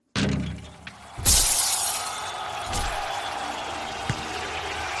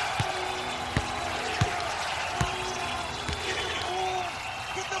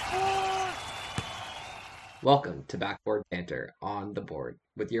Welcome to Backboard Banter on the board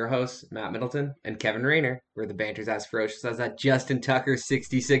with your hosts, Matt Middleton and Kevin Rayner, where the banter's as ferocious as that Justin Tucker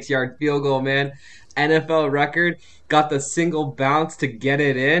 66-yard field goal, man. NFL record, got the single bounce to get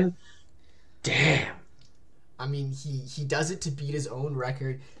it in. Damn. I mean, he does it to beat his own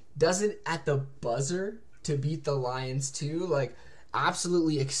record, does it at the buzzer to beat the Lions too. Like,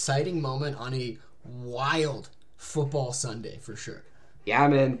 absolutely exciting moment on a wild football Sunday for sure. Yeah,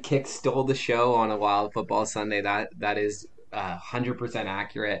 man, Kick stole the show on a wild football Sunday. That is 100%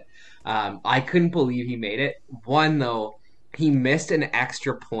 accurate. I couldn't believe he made it. One, though, he missed an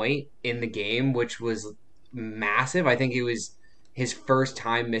extra point in the game, which was massive. I think it was his first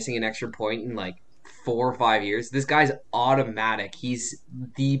time missing an extra point in like 4 or 5 years. This guy's automatic. He's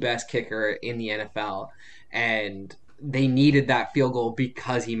the best kicker in the NFL, and they needed that field goal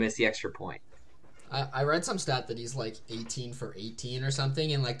because he missed the extra point. I read some stat that he's like 18 for 18 or something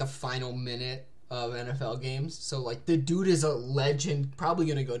in like the final minute of NFL games. So like the dude is a legend, probably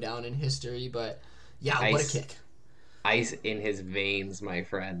going to go down in history, but yeah, what a kick. Ice in his veins, my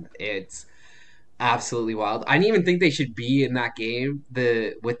friend. It's absolutely wild. I didn't even think they should be in that game.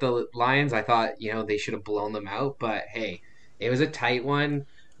 With the Lions, I thought, they should have blown them out, but hey, it was a tight one.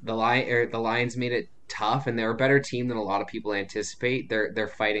 The Lions made it tough, and they're a better team than a lot of people anticipate.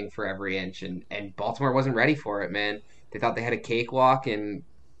 They're fighting for every inch, and Baltimore wasn't ready for it, man. They thought they had a cakewalk and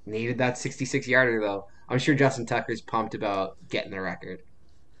needed that 66-yarder though. I'm sure Justin Tucker's pumped about getting the record.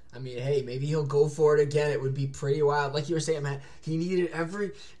 I mean, hey, maybe he'll go for it again. It would be pretty wild. Like you were saying, Matt, he needed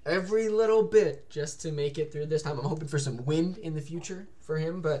every little bit just to make it through this time. I'm hoping for some wind in the future for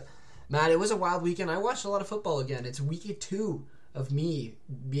him. But, Matt, it was a wild weekend. I watched a lot of football again. It's week 2 of me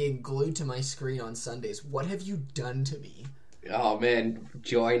being glued to my screen on Sundays. What have you done to me? Oh, man,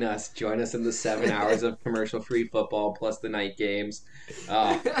 join us. Join us in the 7 hours of commercial-free football plus the night games.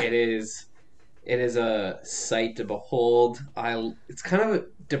 It is a sight to behold. It's kind of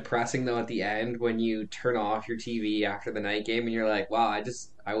depressing though at the end when you turn off your TV after the night game and you're like, wow,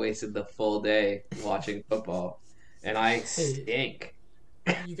 I wasted the full day watching football, and I stink.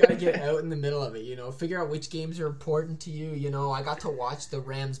 You got to get out in the middle of it, figure out which games are important to you. I got to watch the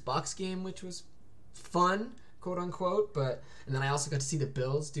Rams-Bucks game, which was fun, quote unquote, and then I also got to see the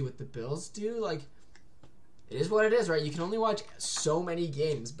Bills do what the Bills do. Like, it is what it is, right? You can only watch so many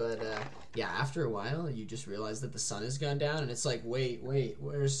games, but yeah, after a while, you just realize that the sun has gone down, and it's like, wait,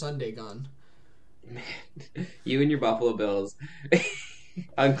 where's Sunday gone? Man, you and your Buffalo Bills.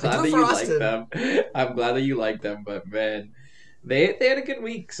 I'm glad that you like them. I'm glad that you like them, but man, they had a good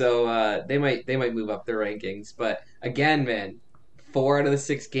week, so they might move up their rankings. But again, man, 4 out of the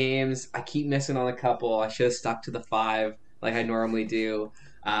 6 games, I keep missing on a couple. I should have stuck to the 5 like I normally do.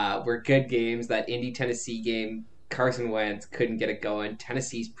 Were good games. That Indy-Tennessee game, Carson Wentz couldn't get it going.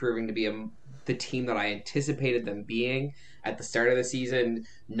 Tennessee's proving to be the team that I anticipated them being at the start of the season,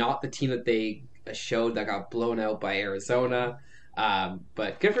 not the team that they showed that got blown out by Arizona.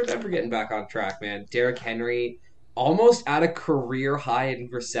 But good for them for getting back on track, man. Derrick Henry, almost at a career high in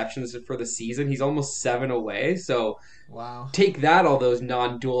receptions for the season. He's almost 7 away, so wow. Take that, all those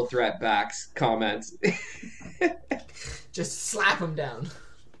non-dual threat backs comments. Just slap him down.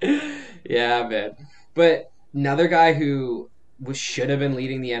 Yeah, man. But another guy who should have been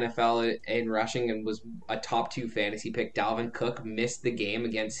leading the NFL in rushing and was a top 2 fantasy pick, Dalvin Cook, missed the game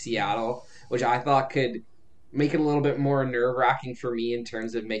against Seattle, which I thought could make it a little bit more nerve-wracking for me in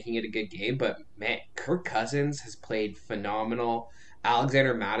terms of making it a good game. But, man, Kirk Cousins has played phenomenal.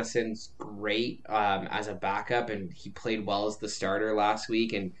 Alexander Madison's great as a backup, and he played well as the starter last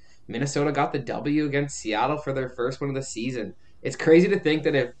week. And Minnesota got the W against Seattle for their first one of the season. It's crazy to think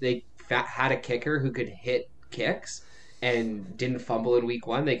that if they had a kicker who could hit kicks and didn't fumble in week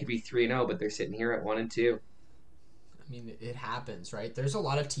 1, they could be 3-0, but they're sitting here at 1-2. I mean, it happens, right? There's a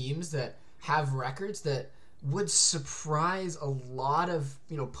lot of teams that have records that would surprise a lot of,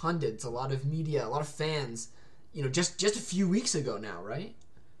 pundits, a lot of media, a lot of fans, just a few weeks ago now, right?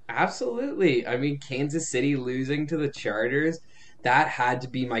 Absolutely. I mean, Kansas City losing to the Chargers, that had to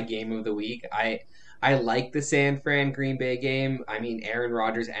be my game of the week. I like the San Fran Green Bay game. I mean, Aaron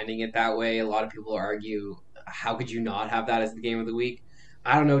Rodgers ending it that way. A lot of people argue, how could you not have that as the game of the week?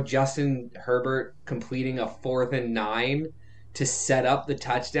 I don't know, Justin Herbert completing a 4th and 9 to set up the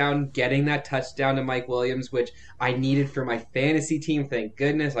touchdown, getting that touchdown to Mike Williams, which I needed for my fantasy team. Thank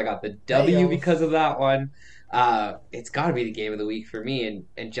goodness I got the W because of that one. It's got to be the game of the week for me.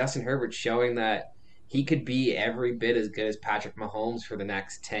 And Justin Herbert showing that he could be every bit as good as Patrick Mahomes for the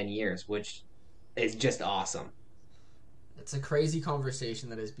next 10 years, which is just awesome. It's a crazy conversation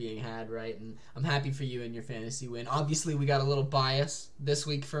that is being had, right? And I'm happy for you and your fantasy win. Obviously, we got a little bias this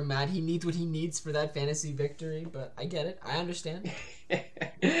week from Matt. He needs what he needs for that fantasy victory, but I get it. I understand.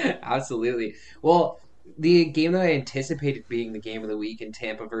 Absolutely. Well, the game that I anticipated being the game of the week in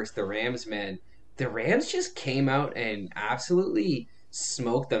Tampa versus the Rams, man, the Rams just came out and absolutely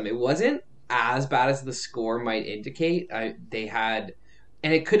smoked them. It wasn't as bad as the score might indicate. They had,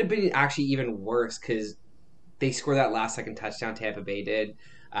 and it could have been actually even worse because they scored that last second touchdown. Tampa Bay did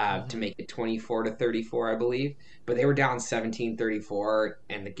to make it 24-34, I believe. But they were down 17-34,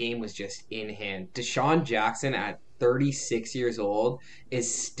 and the game was just in hand. Deshaun Jackson at 36 years old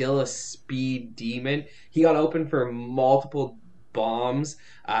is still a speed demon. He got open for multiple bombs.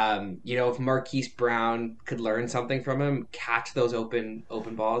 If Marquise Brown could learn something from him, catch those open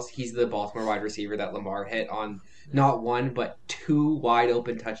balls. He's the Baltimore wide receiver that Lamar hit on not one but two wide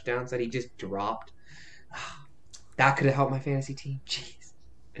open touchdowns that he just dropped. That could have helped my fantasy team. Jeez.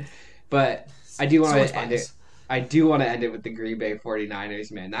 But I do want to end it. I do want to end it with the Green Bay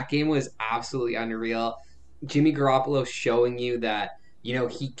 49ers, man. That game was absolutely unreal. Jimmy Garoppolo showing you that,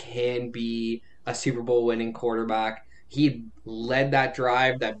 he can be a Super Bowl winning quarterback. He led that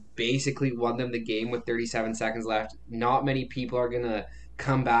drive that basically won them the game with 37 seconds left. Not many people are going to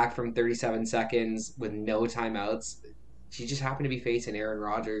come back from 37 seconds with no timeouts. She just happened to be facing Aaron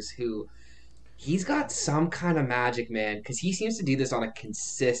Rodgers, who he's got some kind of magic, man, because he seems to do this on a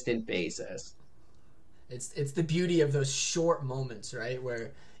consistent basis. It's the beauty of those short moments, right?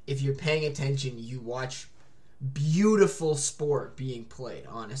 Where if you're paying attention, you watch beautiful sport being played,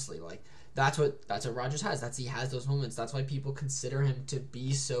 honestly. Like, that's what Rodgers has. He has those moments. That's why people consider him to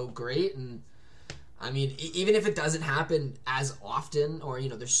be so great. And I mean, even if it doesn't happen as often, or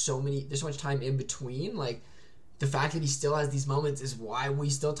there's so much time in between, like, the fact that he still has these moments is why we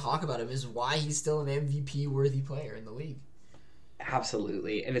still talk about him, is why he's still an MVP worthy player in the league.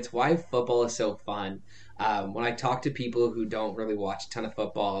 Absolutely. And it's why football is so fun. When I talk to people who don't really watch a ton of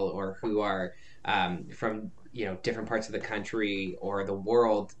football, or who are from different parts of the country or the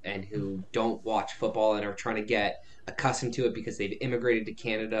world, and who don't watch football and are trying to get accustomed to it because they've immigrated to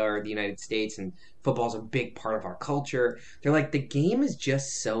Canada or the United States and football's a big part of our culture, they're like, the game is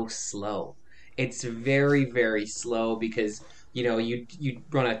just so slow. It's very, very slow because, you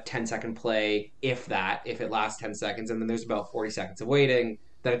run a 10-second play, if it lasts 10 seconds, and then there's about 40 seconds of waiting,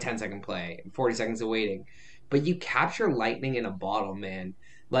 then a 10-second play, 40 seconds of waiting. But you capture lightning in a bottle, man.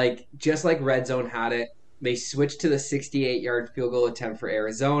 Like, just like Red Zone had it, they switched to the 68-yard field goal attempt for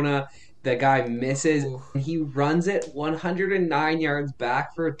Arizona. The guy misses. And he runs it 109 yards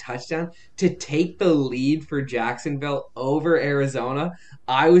back for a touchdown to take the lead for Jacksonville over Arizona.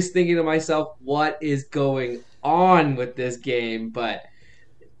 I was thinking to myself, what is going on with this game? But,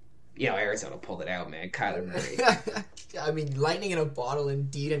 Arizona pulled it out, man. Kyler Murray. I mean, lightning in a bottle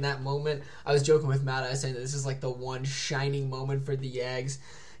indeed in that moment. I was joking with Matt. I was saying that this is like the one shining moment for the Yags.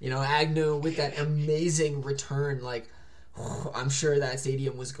 Agnew with that amazing return, like, I'm sure that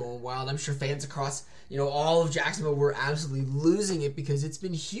stadium was going wild. I'm sure fans across, all of Jacksonville were absolutely losing it because it's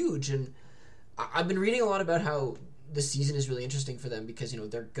been huge. And I've been reading a lot about how the season is really interesting for them because,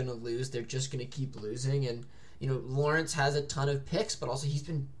 they're going to lose. They're just going to keep losing. And, Lawrence has a ton of picks, but also he's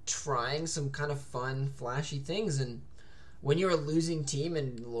been trying some kind of fun, flashy things. And when you're a losing team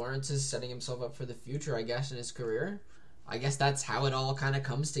and Lawrence is setting himself up for the future, I guess, in his career, I guess that's how it all kind of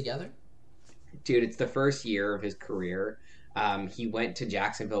comes together. Dude, it's the first year of his career. He went to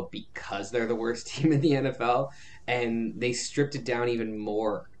Jacksonville because they're the worst team in the NFL, and they stripped it down even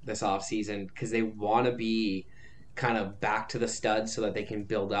more this offseason because they want to be kind of back to the studs so that they can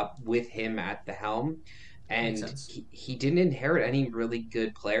build up with him at the helm. And he didn't inherit any really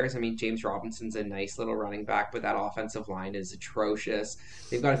good players. I mean, James Robinson's a nice little running back, but that offensive line is atrocious.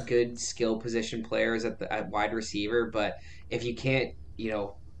 They've got good skill position players at wide receiver, but if you can't,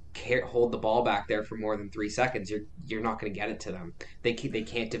 can't hold the ball back there for more than 3 seconds, you're not going to get it to them. They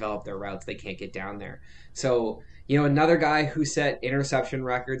can't develop their routes. They can't get down there. So, another guy who set interception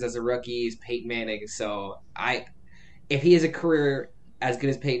records as a rookie is Peyton Manning. So if he has a career as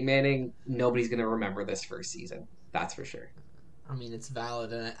good as Peyton Manning, nobody's going to remember this first season. That's for sure. I mean, it's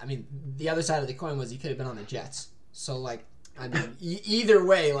valid. And the other side of the coin was he could have been on the Jets. So, either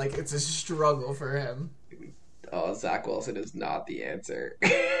way, it's a struggle for him. Oh, Zach Wilson is not the answer.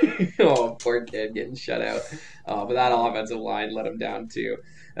 Oh, poor kid getting shut out. But that offensive line let him down too.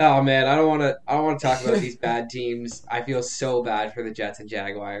 Oh man, I don't want to talk about these bad teams. I feel so bad for the Jets and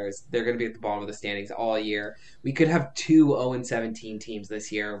Jaguars. They're going to be at the bottom of the standings all year. We could have 2 0-17 teams this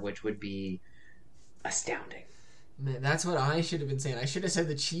year, which would be astounding. Man, that's what I should have been saying. I should have said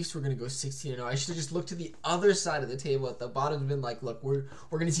the Chiefs were going to go 16-0. I should have just looked to the other side of the table at the bottom and been like, look, we're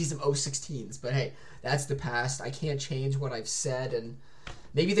going to see some 0-16s. But hey, that's the past. I can't change what I've said, and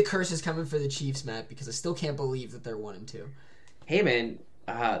maybe the curse is coming for the Chiefs, Matt, because I still can't believe that they're 1-2. Hey, man,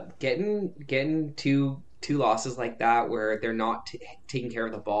 getting two losses like that where they're not taking care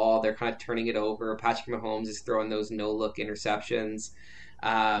of the ball, they're kind of turning it over. Patrick Mahomes is throwing those no-look interceptions.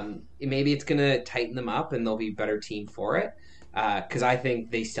 Maybe it's going to tighten them up and they'll be a better team for it. Because I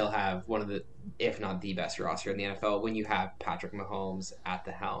think they still have one of the, if not the best roster in the NFL when you have Patrick Mahomes at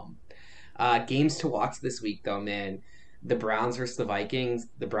the helm. Games to watch this week, though, man. The Browns versus the Vikings.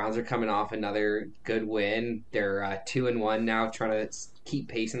 The Browns are coming off another good win. They're 2-1 now, trying to keep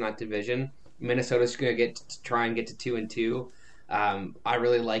pace in that division. Minnesota's going to try and get to 2-2. I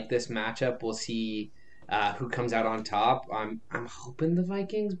really like this matchup. We'll see who comes out on top. I'm hoping the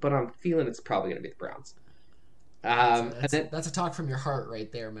Vikings, but I'm feeling it's probably going to be the Browns. That's a talk from your heart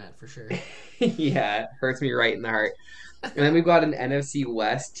right there, Matt, for sure. Yeah, it hurts me right in the heart. And then we've got an NFC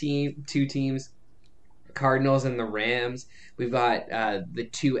West team, two teams, Cardinals and the Rams. We've got the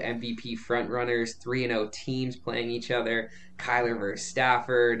two MVP frontrunners, 3-0 teams playing each other. Kyler versus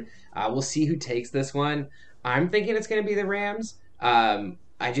Stafford. We'll see who takes this one. I'm thinking it's going to be the Rams.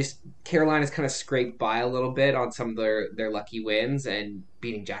 Carolina's kind of scraped by a little bit on some of their lucky wins, and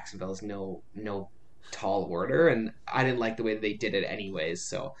beating Jacksonville is no tall order, and I didn't like the way that they did it anyways.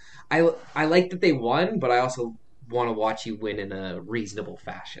 So I like that they won, but I also want to watch you win in a reasonable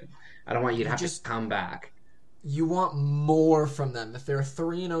fashion. I don't want you to have to come back. You want more from them. If they're a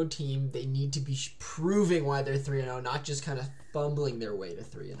 3-0 team, they need to be proving why they're 3-0, not just kind of fumbling their way to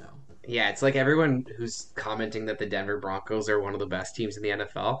 3-0. Yeah, it's like everyone who's commenting that the Denver Broncos are one of the best teams in the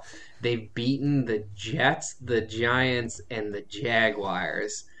NFL. They've beaten the Jets, the Giants, and the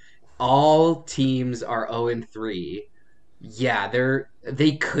Jaguars. All teams are 0-3. Yeah,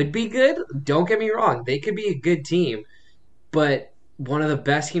 they could be good. Don't get me wrong. They could be a good team. But one of the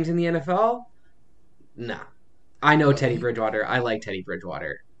best teams in the NFL? Nah. I know Teddy Bridgewater. I like Teddy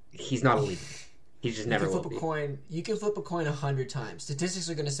Bridgewater. He's not elite. He just never will be. You can flip a coin 100 times. Statistics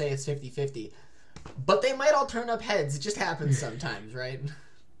are going to say it's 50-50. But they might all turn up heads. It just happens sometimes, right?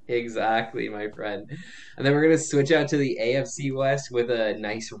 Exactly, my friend. And then we're going to switch out to the AFC West with a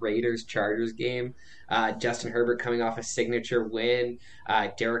nice Raiders-Chargers game. Justin Herbert coming off a signature win.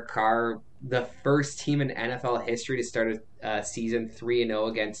 Derek Carr, the first team in NFL history to start a season 3-0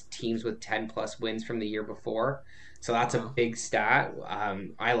 against teams with 10-plus wins from the year before. So that's a big stat.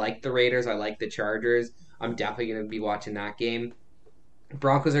 I like the Raiders. I like the Chargers. I'm definitely going to be watching that game.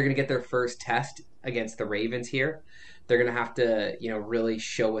 Broncos are going to get their first test against the Ravens here. They're going to have to, really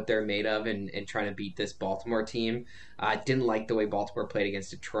show what they're made of and trying to beat this Baltimore team. Didn't like the way Baltimore played against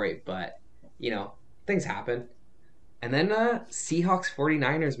Detroit, but, things happen. And then Seahawks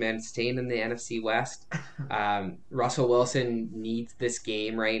 49ers, man, staying in the NFC West. Russell Wilson needs this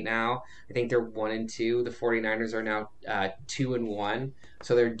game right now. I think they're 1-2. The 49ers are now 2-1.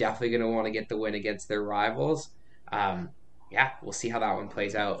 So they're definitely going to want to get the win against their rivals. We'll see how that one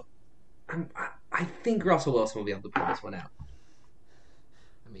plays out. I think Russell Wilson will be able to pull this one out.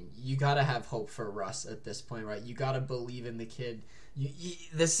 I mean, you got to have hope for Russ at this point, right? You got to believe in the kid.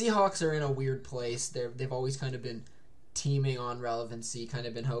 The Seahawks are in a weird place. They've always kind of been teaming on relevancy, kind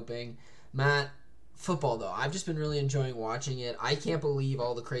of been hoping. Matt, football, though, I've just been really enjoying watching it. I can't believe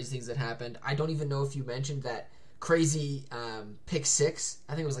all the crazy things that happened. I don't even know if you mentioned that crazy pick six.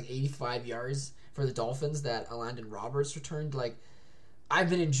 I think it was like 85 yards for the Dolphins that Elandon Roberts returned. Like, I've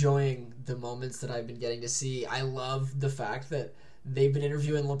been enjoying the moments that I've been getting to see. I love the fact that they've been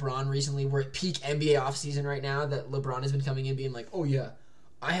interviewing LeBron recently. We're at peak NBA offseason right now, that LeBron has been coming in being like, oh yeah,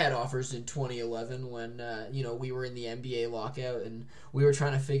 I had offers in 2011 when we were in the NBA lockout and we were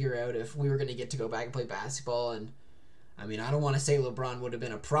trying to figure out if we were going to get to go back and play basketball. And I mean, I don't want to say LeBron would have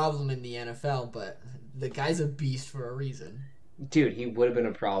been a problem in the NFL, but the guy's a beast for a reason. Dude, he would have been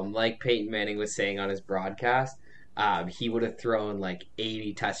a problem. Like Peyton Manning was saying on his broadcast, he would have thrown like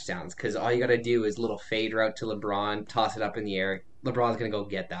 80 touchdowns because all you got to do is little fade route to LeBron, toss it up in the air. LeBron's going to go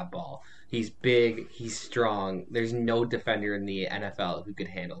get that ball. He's big. He's strong. There's no defender in the NFL who could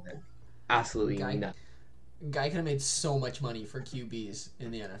handle him. Absolutely none. Guy could have made so much money for QBs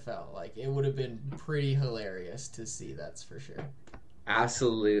in the NFL. Like, it would have been pretty hilarious to see, that's for sure.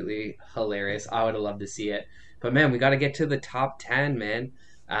 Absolutely hilarious. I would have loved to see it. But, man, we got to get to the top 10, man.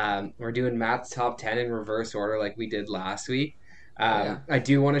 We're doing Matt's top 10 in reverse order like we did last week. I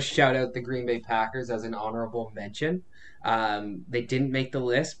do want to shout out the Green Bay Packers as an honorable mention. They didn't make the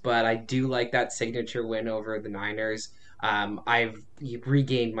list, but I do like that signature win over the Niners. I've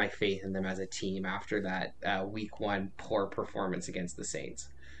regained my faith in them as a team after that week one poor performance against the Saints.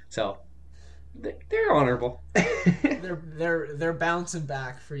 So they're honorable. they're bouncing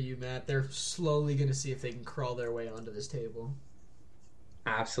back for you, Matt. They're slowly going to see if they can crawl their way onto this table.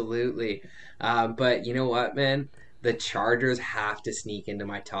 Absolutely. But you know what, man? The Chargers have to sneak into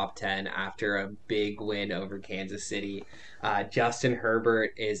my top 10 after a big win over Kansas City. Justin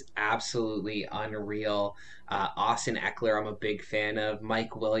Herbert is absolutely unreal. Austin Eckler, I'm a big fan of.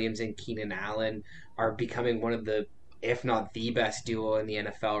 Mike Williams and Keenan Allen are becoming one of the, if not the best duo in the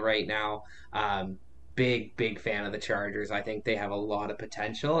NFL right now. Big fan of the Chargers. I think they have a lot of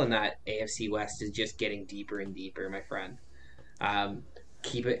potential, and that AFC West is just getting deeper and deeper, my friend.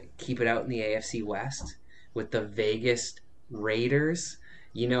 Keep it out in the AFC West with the Vegas Raiders.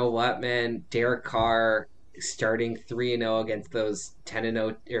 You know what, man? Derek Carr starting 3-0 against those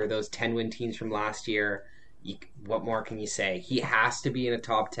 10-0 or those 10-win teams from last year. What more can you say? He has to be in a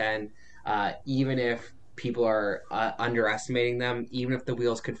top 10, even if people are underestimating them, even if the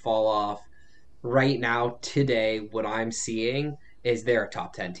wheels could fall off. Right now, today, what I'm seeing is they're a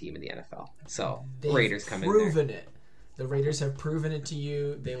top 10 team in the NFL. So, Raiders come in there. Proven it. The Raiders have proven it to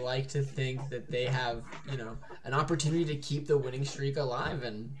you. They like to think that they have, an opportunity to keep the winning streak alive.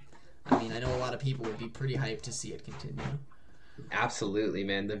 And, I mean, I know a lot of people would be pretty hyped to see it continue. Absolutely,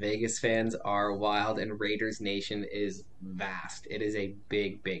 man. The Vegas fans are wild, and Raiders Nation is vast. It is a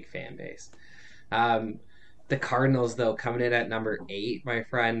big fan base. The Cardinals, though, coming in at number 8, my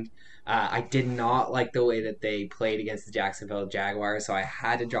friend. I did not like the way that they played against the Jacksonville Jaguars, so I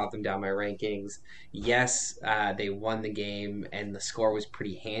had to drop them down my rankings. Yes, they won the game, and the score was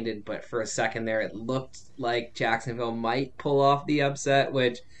pretty handed, but for a second there, it looked like Jacksonville might pull off the upset,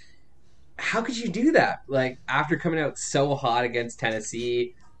 which, how could you do that? Like, after coming out so hot against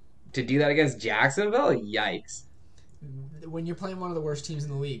Tennessee, to do that against Jacksonville? Yikes. When you're playing one of the worst teams in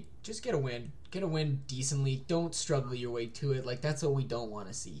the league, just get a win. Get a win decently. Don't struggle your way to it. Like, that's what we don't want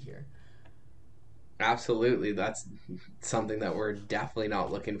to see here. Absolutely. That's something that we're definitely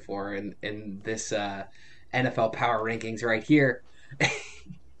not looking for in this NFL power rankings right here.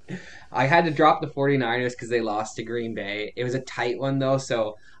 I had to drop the 49ers because they lost to Green Bay. It was a tight one, though,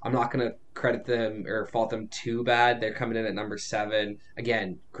 so I'm not going to credit them or fault them too bad. They're coming in at number 7.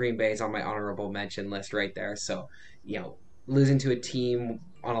 Again, Green Bay is on my honorable mention list right there. So, losing to a team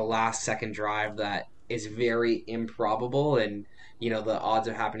on a last-second drive that is very improbable and, the odds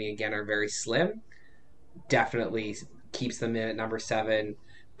of happening again are very slim, definitely keeps them in at number 7.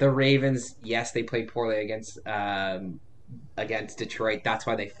 The Ravens, yes, they played poorly against Detroit. That's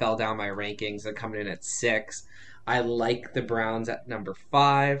why they fell down my rankings. They're coming in at 6. I like the Browns at number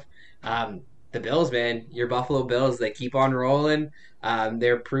 5. The Bills, man, your Buffalo Bills, they keep on rolling.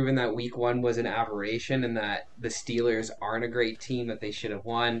 They're proving that week 1 was an aberration and that the Steelers aren't a great team that they should have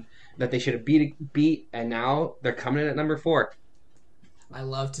won, that they should have beat, and now they're coming in at number 4. I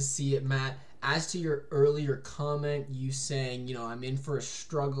love to see it, Matt. As to your earlier comment, you saying, I'm in for a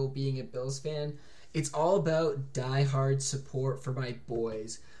struggle being a Bills fan, it's all about diehard support for my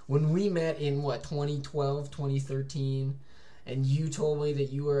boys. When we met in, 2012, 2013, and you told me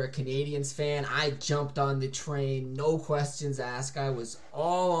that you were a Canadiens fan, I jumped on the train, no questions asked. I was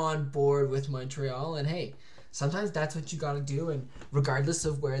all on board with Montreal, and hey, sometimes that's what you gotta do, and regardless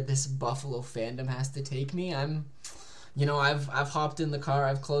of where this Buffalo fandom has to take me, I've hopped in the car,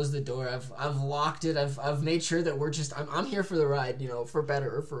 I've closed the door, I've locked it, I've made sure that I'm here for the ride, for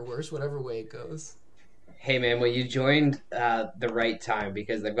better or for worse, whatever way it goes. Hey man, well you joined the right time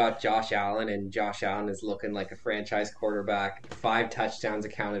because they've got Josh Allen, and Josh Allen is looking like a franchise quarterback. 5 touchdowns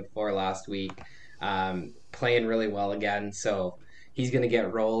accounted for last week, playing really well again, so he's going to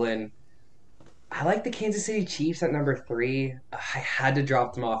get rolling. I like the Kansas City Chiefs at number 3. I had to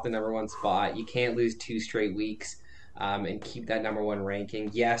drop them off the number 1 spot. You can't lose 2 straight weeks and keep that number 1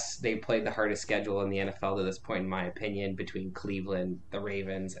 ranking. Yes, they played the hardest schedule in the NFL to this point, in my opinion, between Cleveland, the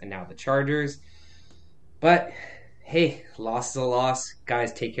Ravens, and now the Chargers. But, hey, loss is a loss.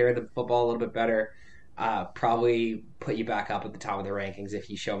 Guys, take care of the football a little bit better. Probably put you back up at the top of the rankings if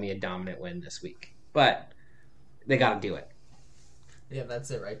you show me a dominant win this week. But they got to do it. Yeah,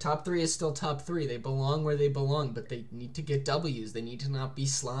 that's it, right? Top 3 is still top 3. They belong where they belong, but they need to get W's. They need to not be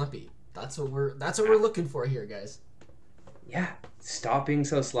sloppy. That's what we're looking for here, guys. Yeah, stop being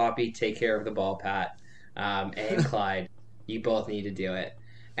so sloppy. Take care of the ball, Pat. And Clyde, you both need to do it.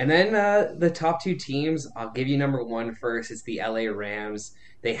 And then the top 2 teams, I'll give you number 1 first. It's the LA Rams.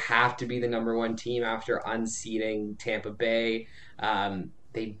 They have to be the number 1 team after unseating Tampa Bay.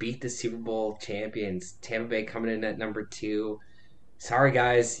 They beat the Super Bowl champions. Tampa Bay coming in at number 2. Sorry,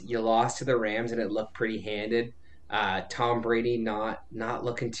 guys, you lost to the Rams, and it looked pretty handed. Tom Brady not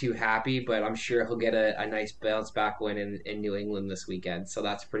looking too happy, but I'm sure he'll get a nice bounce back win in New England this weekend. So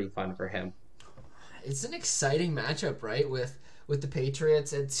that's pretty fun for him. It's an exciting matchup, right? With the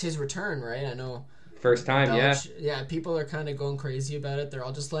Patriots, it's his return, right? I know. First time, yeah. People are kind of going crazy about it. They're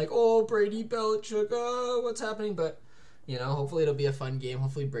all just like, "Oh, Brady, Belichick, oh, what's happening?" But hopefully it'll be a fun game.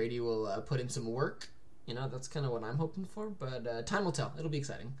 Hopefully Brady will put in some work. That's kind of what I'm hoping for. But time will tell. It'll be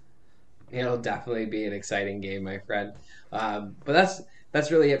exciting. It'll definitely be an exciting game, my friend. But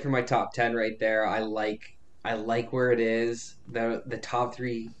that's really it for my top 10 right there. I like where it is. The top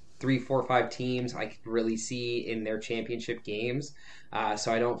three, 4, 5 teams I could really see in their championship games.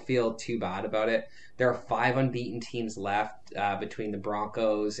 So I don't feel too bad about it. There are 5 unbeaten teams left between the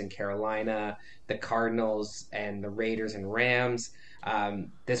Broncos and Carolina, the Cardinals and the Raiders and Rams.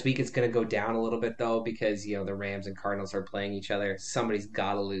 This week it's going to go down a little bit though because the Rams and Cardinals are playing each other. Somebody's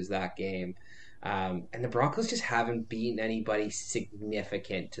got to lose that game. And the Broncos just haven't beaten anybody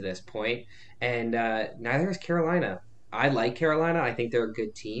significant to this point, and neither has Carolina. I like Carolina. I think they're a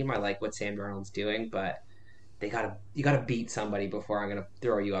good team. I like what Sam Darnold's doing, but you gotta beat somebody before I'm gonna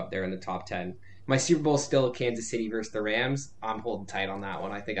throw you up there in the top 10. My Super Bowl is still Kansas City versus the Rams. I'm holding tight on that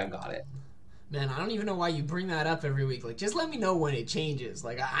one. I think I've got it. Man, I don't even know why you bring that up every week. Like, just let me know when it changes.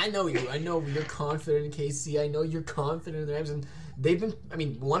 Like, I know you. I know you're confident in KC. I know you're confident in the Rams. And they've been,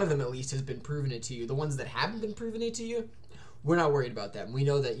 one of them at least has been proving it to you. The ones that haven't been proving it to you, we're not worried about them. We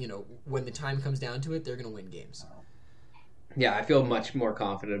know that, when the time comes down to it, they're going to win games. Yeah, I feel much more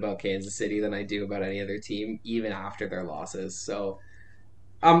confident about Kansas City than I do about any other team, even after their losses. So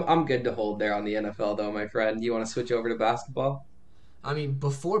I'm good to hold there on the NFL, though, my friend. You want to switch over to basketball?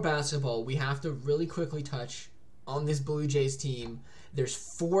 Before basketball, we have to really quickly touch on this Blue Jays team. There's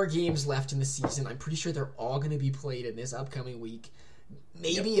 4 games left in the season. I'm pretty sure they're all going to be played in this upcoming week.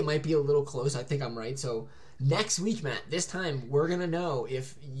 Maybe It might be a little close. I think I'm right. So next week, Matt, this time, we're going to know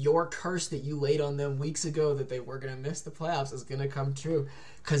if your curse that you laid on them weeks ago that they were going to miss the playoffs is going to come true.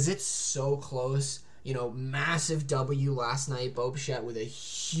 Because it's so close. Massive W last night. Bo Bichette with a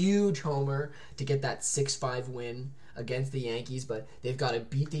huge homer to get that 6-5 win against the Yankees, but they've got to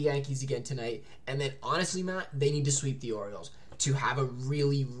beat the Yankees again tonight. And then, honestly, Matt, they need to sweep the Orioles to have a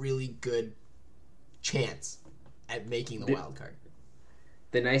really, really good chance at making the wild card.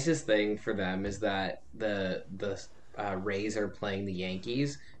 The nicest thing for them is that the Rays are playing the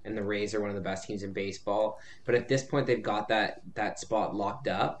Yankees, and the Rays are one of the best teams in baseball. But at this point, they've got that spot locked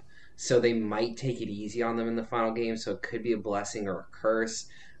up, so they might take it easy on them in the final game. So it could be a blessing or a curse.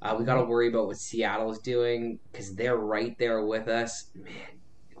 We got to worry about what Seattle's doing because they're right there with us. Man,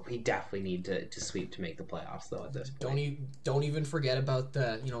 we definitely need to sweep to make the playoffs, though. At this point, don't even forget about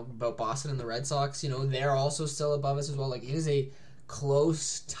about Boston and the Red Sox. They're also still above us as well. Like, it is a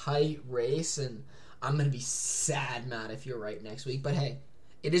close, tight race, and I'm gonna be sad, Matt, if you're right next week. But hey,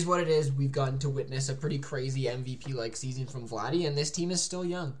 it is what it is. We've gotten to witness a pretty crazy MVP-like season from Vladdy, and this team is still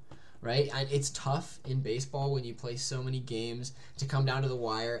young. Right? And it's tough in baseball when you play so many games to come down to the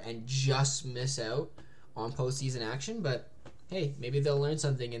wire and just miss out on postseason action. But hey, maybe they'll learn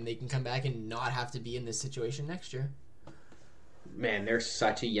something and they can come back and not have to be in this situation next year. Man, they're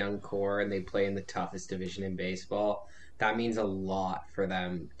such a young core and they play in the toughest division in baseball. That means a lot for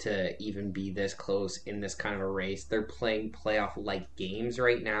them to even be this close in this kind of a race. They're playing playoff-like games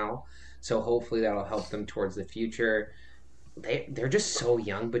right now, so hopefully that'll help them towards the future. They're just so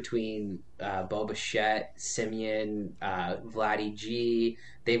young between Bo Bichette, Simeon, Vladdy G.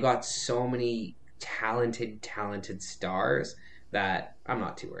 They've got so many talented stars that I'm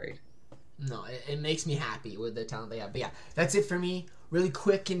not too worried. No, it makes me happy with the talent they have. But yeah, that's it for me. Really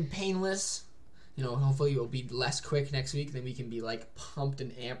quick and painless. Hopefully it'll be less quick next week. Then we can be like pumped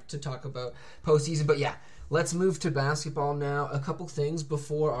and amped to talk about postseason. But yeah, let's move to basketball now. A couple things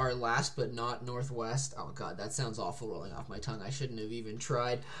before our last but not Northwest. Oh, God, that sounds awful rolling off my tongue. I shouldn't have even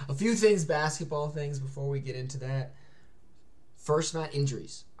tried. A few things, basketball things, before we get into that. First, Matt,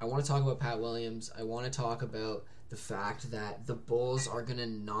 injuries. I want to talk about Pat Williams. I want to talk about the fact that the Bulls are going to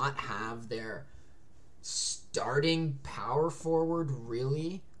not have their starting power forward,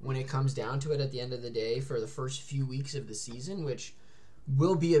 really, when it comes down to it at the end of the day for the first few weeks of the season, which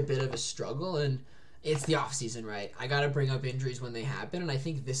will be a bit of a struggle. And it's the offseason, right? I got to bring up injuries when they happen, and I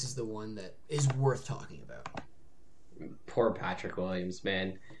think this is the one that is worth talking about. Poor Patrick Williams,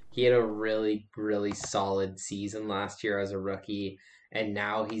 man. He had a really, really solid season last year as a rookie, and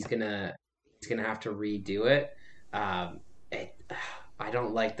now he's gonna have to redo it. I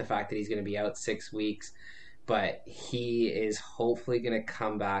don't like the fact that he's gonna be out 6 weeks, but he is hopefully gonna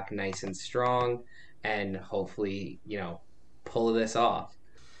come back nice and strong, and hopefully, pull this off.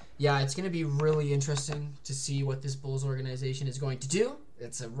 Yeah, it's going to be really interesting to see what this Bulls organization is going to do.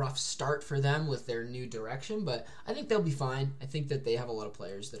 It's a rough start for them with their new direction, but I think they'll be fine. I think that they have a lot of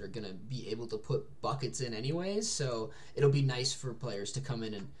players that are going to be able to put buckets in anyways, so it'll be nice for players to come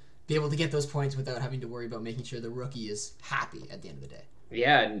in and be able to get those points without having to worry about making sure the rookie is happy at the end of the day.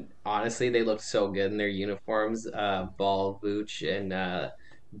 Yeah, and honestly, they looked so good in their uniforms. Ball, Vooch, and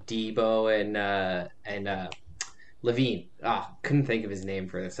Debo, and Levine. Couldn't think of his name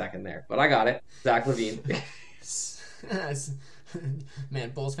for a second there, but I got it. Zach Levine. Man,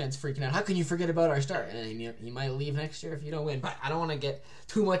 Bulls fans freaking out. How can you forget about our star? And he might leave next year if you don't win. But I don't want to get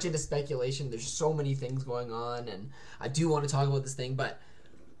too much into speculation. There's so many things going on, and I do want to talk about this thing, but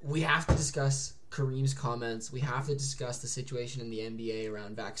we have to discuss Kareem's comments. We have to discuss the situation in the NBA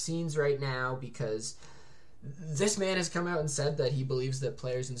around vaccines right now, because this man has come out and said that he believes that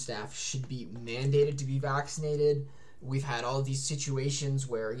players and staff should be mandated to be vaccinated. We've had all of these situations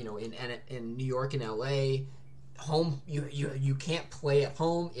where, in New York and LA, home you can't play at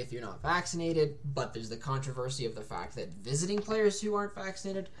home if you're not vaccinated, but there's the controversy of the fact that visiting players who aren't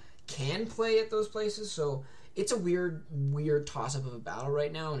vaccinated can play at those places. So it's a weird toss-up of a battle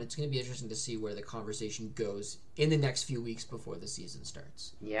right now, and it's going to be interesting to see where the conversation goes in the next few weeks before the season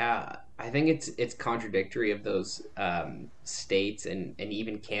starts. Yeah, I think it's contradictory of those states and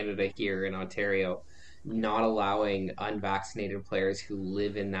even Canada here in Ontario not allowing unvaccinated players who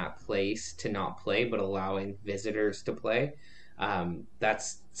live in that place to not play, but allowing visitors to play.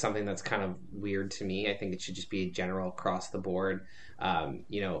 That's something that's kind of weird to me. I think it should just be general across the board.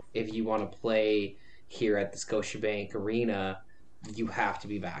 If you want to play here at the Scotiabank Arena, you have to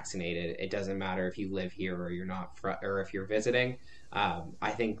be vaccinated. It doesn't matter if you live here or you're not, or if you're visiting. I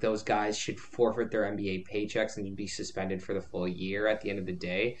think those guys should forfeit their NBA paychecks and be suspended for the full year at the end of the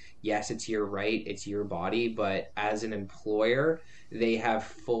day. Yes, it's your right, it's your body, but as an employer, they have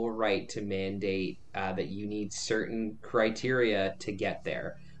full right to mandate that you need certain criteria to get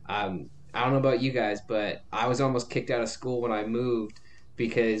there. I don't know about you guys, but I was almost kicked out of school when I moved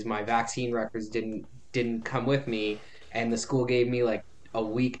because my vaccine records didn't come with me, and the school gave me like a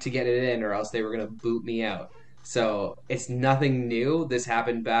week to get it in, or else they were going to boot me out. So it's nothing new. This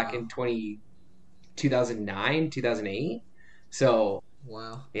happened back in 2009, 2008. So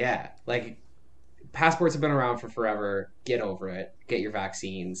wow, yeah, like passports have been around for forever. Get over it. Get your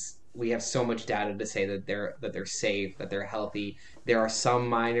vaccines. We have so much data to say that they're safe, that they're healthy. There are some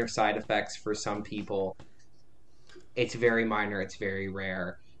minor side effects for some people. It's very minor. It's very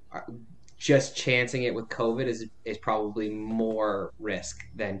rare. Just chancing it with COVID is probably more risk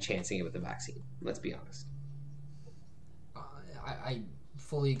than chancing it with the vaccine. Let's be honest. I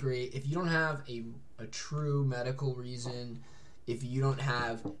fully agree. If you don't have a true medical reason, if you don't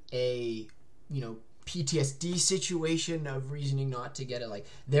have a PTSD situation of reasoning not to get it, like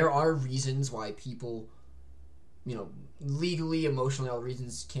there are reasons why people legally, emotionally, all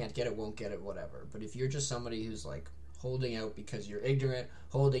reasons can't get it, won't get it, whatever. But if you're just somebody who's like holding out because you're ignorant,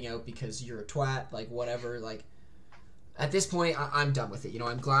 holding out because you're a twat, like whatever, like at this point, I'm done with it.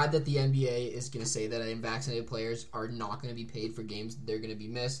 I'm glad that the NBA is going to say that unvaccinated players are not going to be paid for games that they're going to be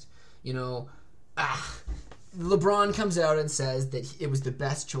missed. LeBron comes out and says that it was the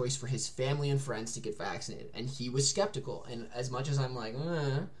best choice for his family and friends to get vaccinated, and he was skeptical. And as much as I'm like,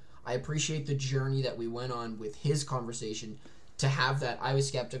 I appreciate the journey that we went on with his conversation to have that. I was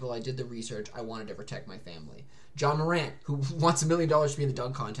skeptical. I did the research. I wanted to protect my family. John Morant, who wants $1 million to be in the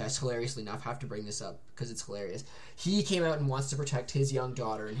dunk contest, hilariously enough, have to bring this up because it's hilarious. He came out and wants to protect his young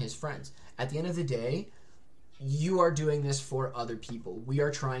daughter and his friends. At the end of the day, you are doing this for other people. We are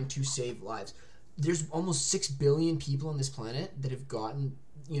trying to save lives. There's almost 6 billion people on this planet that have gotten,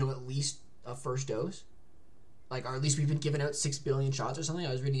 at least a first dose. Or at least we've been giving out 6 billion shots or something.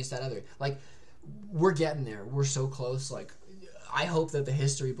 I was reading a stat other. We're getting there. We're so close. I hope that the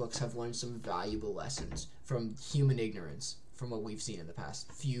history books have learned some valuable lessons from human ignorance from what we've seen in the past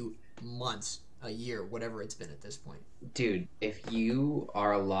few months, a year, whatever it's been at this point. Dude, if you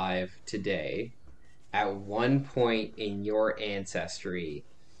are alive today, at one point in your ancestry,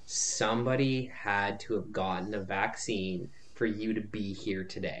 somebody had to have gotten a vaccine for you to be here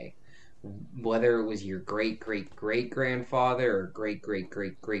today. Whether it was your great-great-great-grandfather or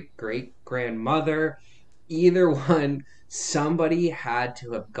great-great-great-great-great-grandmother, either one, somebody had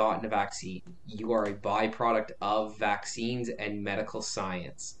to have gotten a vaccine. You are a byproduct of vaccines and medical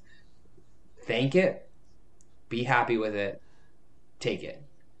science. Thank it. Be happy with it. Take it.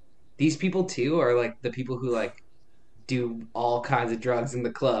 These people, too, are like the people who do all kinds of drugs in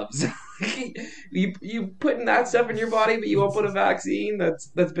the clubs. you putting that stuff in your body, but you won't put a vaccine that's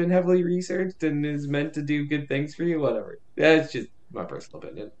been heavily researched and is meant to do good things for you. Whatever. That's just my personal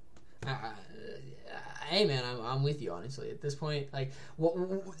opinion. Hey man, I'm with you honestly. At this point, like,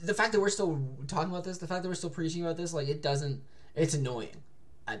 the fact that we're still talking about this, the fact that we're still preaching about this, like, it's annoying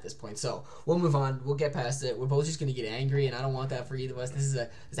at this point. So we'll move on. We'll get past it. We're both just gonna get angry, and I don't want that for either of us. This is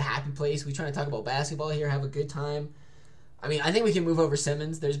a happy place. We're trying to talk about basketball here, have a good time. I mean, I think we can move over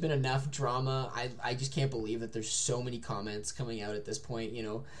Simmons. There's been enough drama. I just can't believe that there's so many comments coming out at this point. You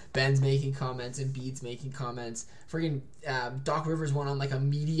know, Ben's making comments, Embiid's making comments. Friggin' Doc Rivers went on like a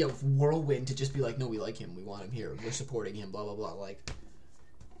media whirlwind to just be like, no, we like him. We want him here. We're supporting him, blah, blah, blah. Like,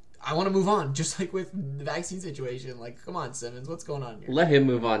 I want to move on, just like with the vaccine situation. Like, come on, Simmons. What's going on here? Let him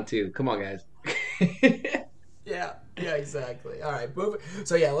move on, too. Come on, guys. Yeah, exactly. All right,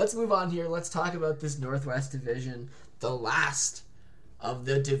 so yeah, let's move on here. Let's talk about this Northwest Division. The last of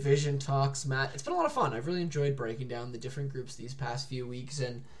the division talks, Matt. It's been a lot of fun. I've really enjoyed breaking down the different groups these past few weeks,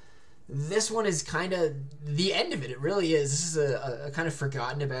 and this one is kind of the end of it. It really is. This is a kind of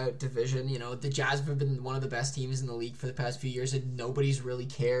forgotten about division. You know, the Jazz have been one of the best teams in the league for the past few years, and nobody's really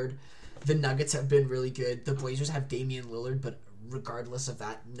cared. The Nuggets have been really good. The Blazers have Damian Lillard, but regardless of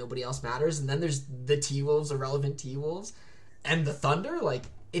that, nobody else matters. And then there's the T-Wolves, irrelevant T-Wolves, and the Thunder. Like,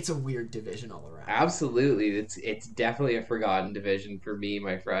 it's a weird division all around. Absolutely. It's definitely a forgotten division for me,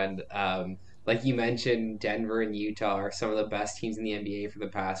 my friend. Like you mentioned, Denver and Utah are some of the best teams in the NBA for the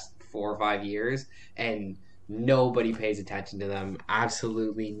past 4 or 5 years, and nobody pays attention to them.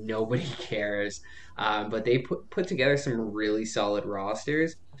 Absolutely nobody cares. But they put together some really solid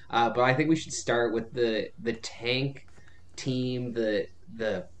rosters. But I think we should start with the tank team,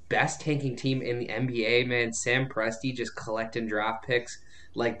 the best tanking team in the NBA, man. Sam Presti just collecting draft picks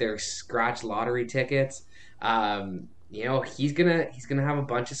like they're scratch lottery tickets. You know, he's gonna have a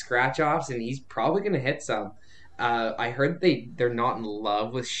bunch of scratch offs, and he's probably gonna hit some. I heard they're not in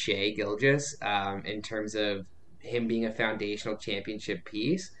love with Shai Gilgeous in terms of him being a foundational championship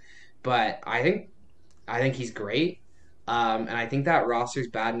piece, but I think he's great. And I think that roster's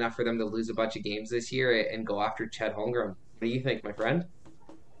bad enough for them to lose a bunch of games this year and go after Chet Holmgren. What do you think, my friend?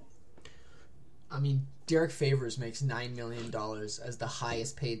 I mean, Derek Favors makes $9 million as the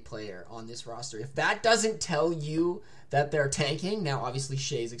highest paid player on this roster. If that doesn't tell you that they're tanking, now obviously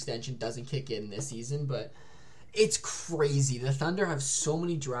Shai's extension doesn't kick in this season, but it's crazy. The Thunder have so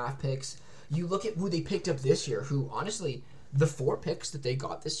many draft picks. You look at who they picked up this year, who honestly, the 4 picks that they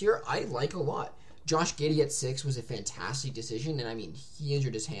got this year, I like a lot. Josh Giddey at 6 was a fantastic decision, and I mean, he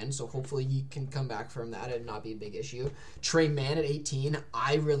injured his hand, so hopefully he can come back from that and not be a big issue. Trey Mann at 18,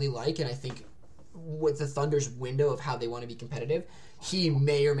 I really like, and I think with the Thunder's window of how they want to be competitive, he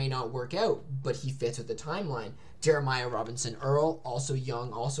may or may not work out, but he fits with the timeline. Jeremiah Robinson Earl, also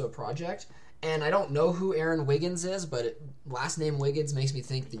young, also a project. And I don't know who Aaron Wiggins is, but last name Wiggins makes me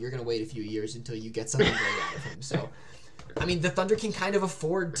think that you're going to wait a few years until you get something great out of him. So, I mean, the Thunder can kind of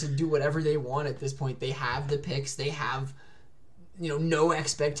afford to do whatever they want at this point. They have the picks. They have, no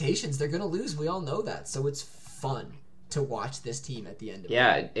expectations. They're going to lose. We all know that. So it's fun to watch this team at the end of it.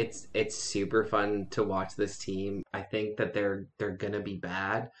 Yeah, it's super fun to watch this team. I think that they're going to be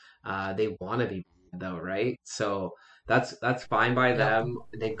bad. They want to be bad, though, right? So that's fine by them.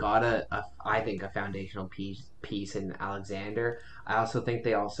 They've got I think a foundational piece in Alexander. I also think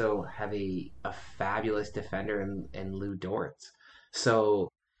they also have a fabulous defender in Lou Dort. So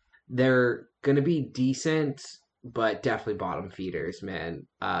they're going to be decent, but definitely bottom feeders, man.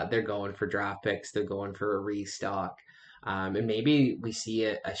 They're going for draft picks. They're going for a restock. And maybe we see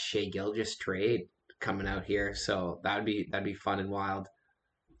a Shai Gilgeous trade coming out here. So that'd be fun and wild.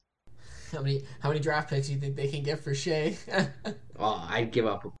 How many draft picks do you think they can get for Shai? Well, I'd give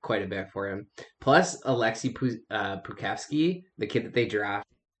up quite a bit for him. Plus, Alexei Pukevsky, the kid that they draft,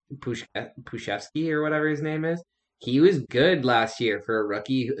 Pushevsky or whatever his name is, he was good last year for a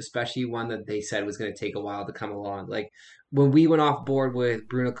rookie, especially one that they said was going to take a while to come along. Like, when we went off board with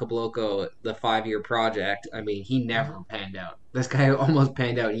Bruno Caboclo, the 5-year project, I mean, he never panned out. This guy almost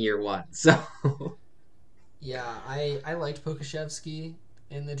panned out in year 1. So, yeah, I liked Pushevsky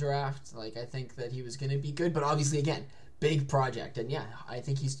in the draft. Like, I think that he was going to be good, but obviously, again, big project. And yeah, I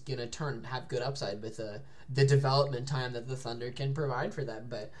think he's going to have good upside with the development time that the Thunder can provide for them.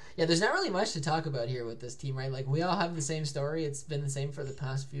 But yeah, there's not really much to talk about here with this team, right? Like, we all have the same story. It's been the same for the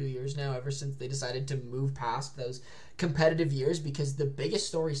past few years now, ever since they decided to move past those competitive years, because the biggest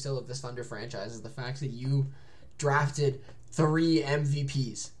story still of this Thunder franchise is the fact that you drafted 3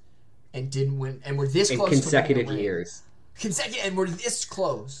 MVPs and didn't win, and were this close in consecutive years. And we're this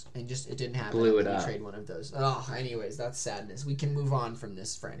close, and it didn't happen. Blew it up. Trade one of those. Oh, anyways, that's sadness. We can move on from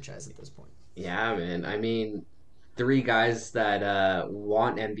this franchise at this point. Yeah, man. I mean, three guys that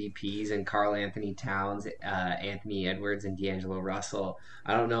want MVPs, and Karl Anthony Towns, Anthony Edwards, and D'Angelo Russell.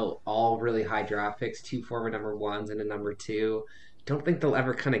 I don't know, all really high draft picks, two former number ones and a number two. Don't think they'll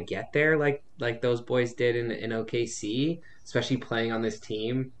ever kind of get there like those boys did in OKC, especially playing on this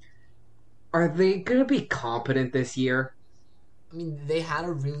team. Are they going to be competent this year? I mean, they had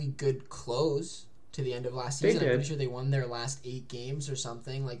a really good close to the end of last season. They did. I'm pretty sure they won their last 8 games or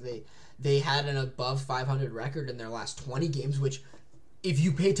something. Like they had an above 500 record in their last 20 games, which, if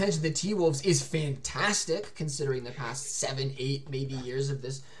you pay attention to the T-Wolves, is fantastic considering the past 7, 8 maybe years of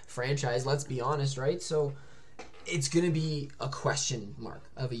this franchise. Let's be honest, right? So it's going to be a question mark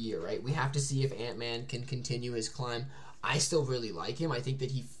of a year, right? We have to see if Ant-Man can continue his climb. I still really like him. I think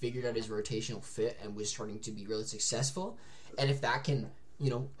that he figured out his rotational fit and was starting to be really successful. And if that can,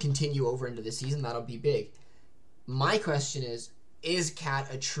 continue over into the season, that'll be big. My question is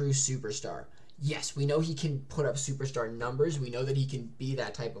Cat a true superstar? Yes, we know he can put up superstar numbers. We know that he can be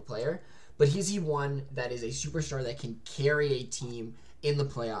that type of player. But is he one that is a superstar that can carry a team in the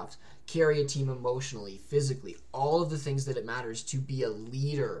playoffs, carry a team emotionally, physically, all of the things that it matters to be a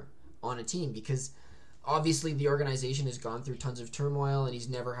leader on a team? Because obviously the organization has gone through tons of turmoil, and he's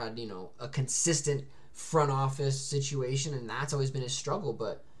never had, a consistent front office situation, and that's always been his struggle.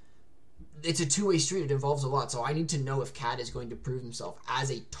 But it's a two-way street. It involves a lot. So I need to know if Cat is going to prove himself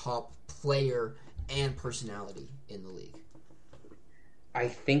as a top player and personality in the league. I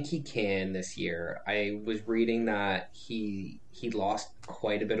think he can this year. I was reading that he lost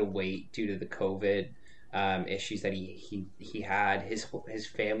quite a bit of weight due to the COVID issues that he had. His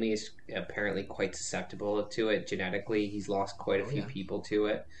family is apparently quite susceptible to it genetically. He's lost quite a few people to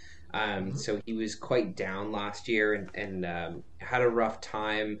it. So he was quite down last year and had a rough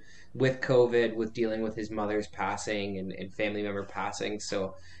time with COVID, with dealing with his mother's passing and family member passing.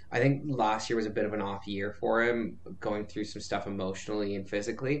 So I think last year was a bit of an off year for him, going through some stuff emotionally and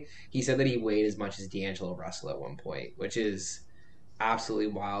physically. He said that he weighed as much as D'Angelo Russell at one point, which is absolutely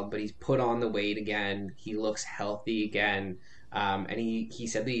wild, but he's put on the weight again. He looks healthy again. And he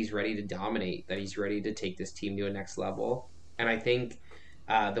said that he's ready to dominate, that he's ready to take this team to a next level. And I think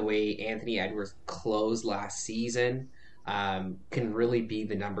the way Anthony Edwards closed last season can really be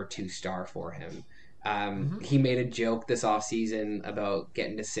the number 2 star for him. He made a joke this offseason about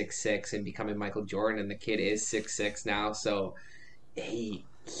getting to 6'6" and becoming Michael Jordan, and the kid is 6'6" now. So he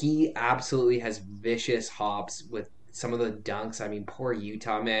absolutely has vicious hops with some of the dunks. I mean, poor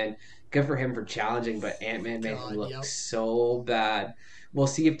Utah, man. Good for him for challenging, but Ant-Man made him look so bad. We'll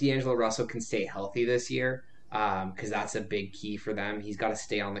see if D'Angelo Russell can stay healthy this year, because that's a big key for them. He's got to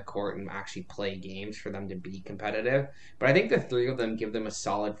stay on the court and actually play games for them to be competitive. But I think the three of them give them a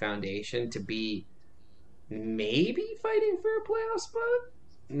solid foundation to be maybe fighting for a playoff spot.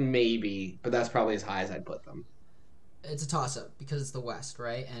 Maybe, but that's probably as high as I'd put them. It's a toss-up because it's the West,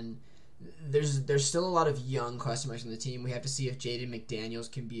 right? And there's still a lot of young question marks on the team. We have to see if Jaden McDaniels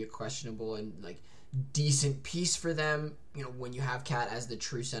can be a questionable and decent piece for them. When you have Cat as the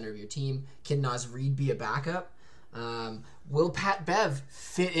true center of your team, can Naz Reid be a backup? Will Pat Bev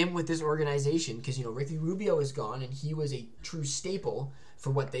fit in with this organization? Because Ricky Rubio is gone, and he was a true staple for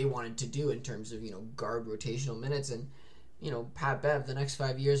what they wanted to do in terms of guard rotational minutes. And Pat Bev, the next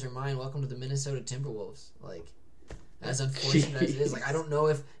 5 years are mine. Welcome to the Minnesota Timberwolves. As unfortunate as it is, I don't know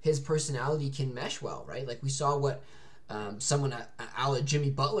if his personality can mesh well, right? We saw what someone a la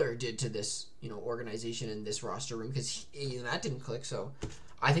Jimmy Butler did to this organization in this roster room, because that didn't click. So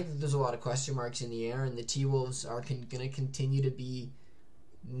I think that there's a lot of question marks in the air, and the T-Wolves are going to continue to be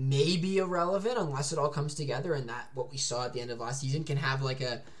maybe irrelevant unless it all comes together, and that what we saw at the end of last season can have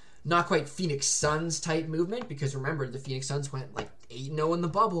a not quite Phoenix Suns type movement, because remember, the Phoenix Suns went 8-0 in the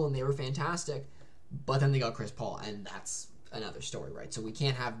bubble and they were fantastic, but then they got Chris Paul, and that's another story, right? So we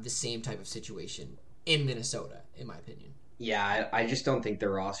can't have the same type of situation in Minnesota, in my opinion. Yeah, I just don't think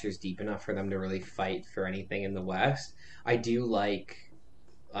their roster is deep enough for them to really fight for anything in the West. I do like,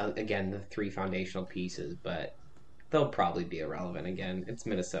 again, the 3 foundational pieces, but they'll probably be irrelevant again. It's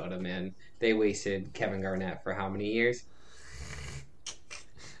Minnesota, man. They wasted Kevin Garnett for how many years?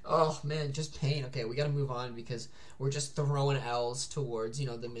 Oh, man, just pain. Okay, we got to move on because we're just throwing L's towards,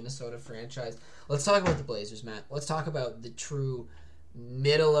 the Minnesota franchise. Let's talk about the Blazers, Matt. Let's talk about the true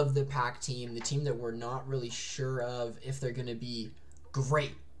middle-of-the-pack team, the team that we're not really sure of if they're going to be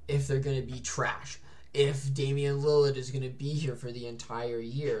great, if they're going to be trash, if Damian Lillard is going to be here for the entire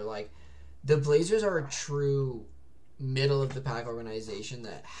year. The Blazers are a true middle-of-the-pack organization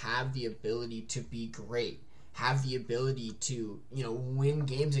that have the ability to be great, have the ability to, win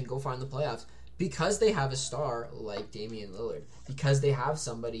games and go far in the playoffs because they have a star like Damian Lillard, because they have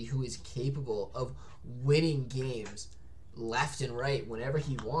somebody who is capable of winning games left and right whenever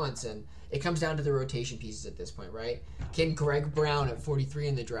he wants, and it comes down to the rotation pieces at this point, right? Can Greg Brown at 43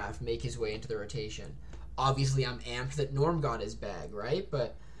 in the draft make his way into the rotation? Obviously, I'm amped that Norm got his bag, right?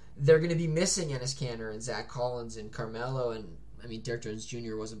 But they're going to be missing Enes Kanter and Zach Collins and Carmelo, and I mean, Derek Jones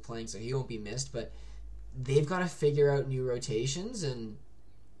Jr. wasn't playing, so he won't be missed, but they've got to figure out new rotations, and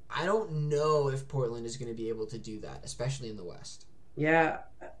I don't know if Portland is going to be able to do that, especially in the West. Yeah,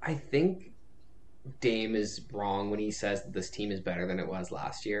 I think Dame is wrong when he says that this team is better than it was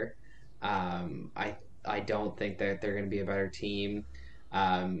last year. I don't think that they're going to be a better team.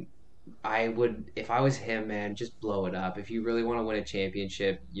 I would, if I was him, man, just blow it up. If you really want to win a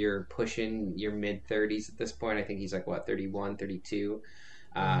championship, you're pushing your mid-30s at this point. I think he's like, 31, 32.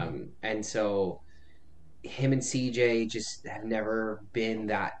 And so him and CJ just have never been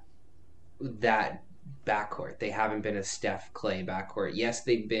that backcourt. They haven't been a Steph Clay backcourt. Yes,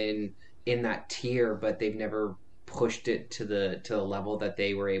 they've been in that tier, but they've never pushed it to the level that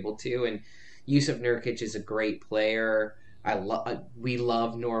they were able to. And Yusuf Nurkic is a great player. We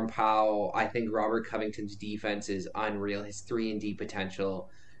love Norm Powell. I think Robert Covington's defense is unreal. His 3-and-D potential,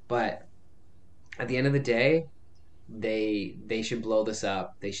 but at the end of the day, they should blow this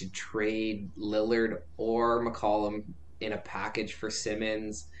up. They should trade Lillard or McCollum in a package for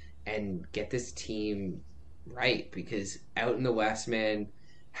Simmons and get this team right, because out in the West, man,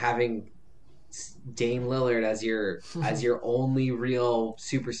 having Dame Lillard as your only real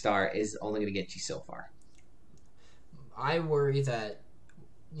superstar is only going to get you so far. I worry that,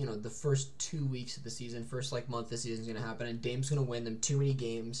 the first 2 weeks of the season, first month of the season is going to happen, and Dame's going to win them too many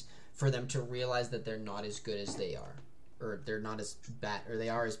games for them to realize that they're not as good as they are, or they're not as bad, or they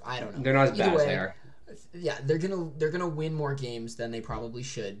are as, I don't know. They're not as bad as they are. Yeah, they're gonna win more games than they probably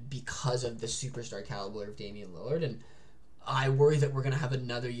should because of the superstar caliber of Damian Lillard, and I worry that we're gonna have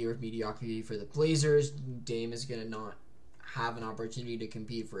another year of mediocrity for the Blazers. Dame is gonna not have an opportunity to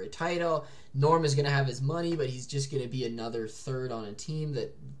compete for a title. Norm is gonna have his money, but he's just gonna be another third on a team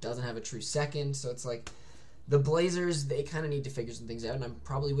that doesn't have a true second. So it's like the Blazers, they kind of need to figure some things out, and I'm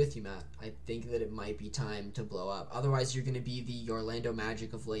probably with you, Matt. I think that it might be time to blow up. Otherwise, you're gonna be the Orlando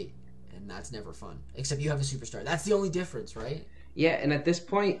Magic of late. And that's never fun. Except you have a superstar. That's the only difference, right? Yeah, and at this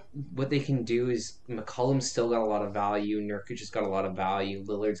point, what they can do is McCollum's still got a lot of value. Nurkic has got a lot of value.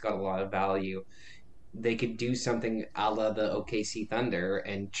 Lillard's got a lot of value. They could do something a la the OKC Thunder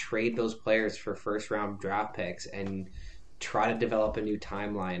and trade those players for first-round draft picks and try to develop a new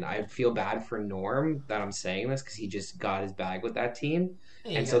timeline. I feel bad for Norm that I'm saying this because he just got his bag with that team.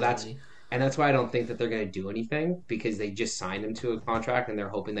 Hey, and so that's why I don't think that they're going to do anything, because they just signed him to a contract and they're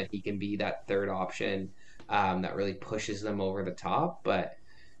hoping that he can be that third option that really pushes them over the top. But,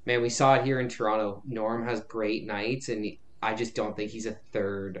 man, we saw it here in Toronto. Norm has great nights, and I just don't think he's a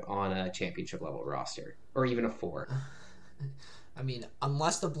third on a championship-level roster, or even a 4. I mean,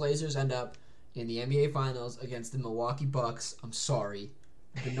 unless the Blazers end up in the NBA Finals against the Milwaukee Bucks, I'm sorry.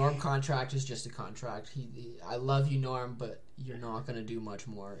 The Norm contract is just a contract. I love you, Norm, but you're not going to do much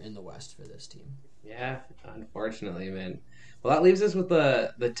more in the West for this team. Yeah, unfortunately, man. Well, that leaves us with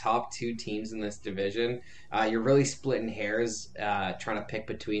the top 2 teams in this division. You're really splitting hairs trying to pick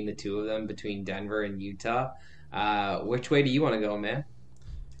between the two of them, between Denver and Utah. Which way do you want to go, man?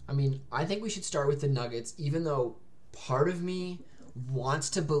 I mean, I think we should start with the Nuggets, even though part of me wants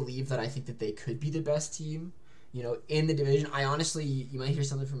to believe that I think that they could be the best team, in the division. I honestly, you might hear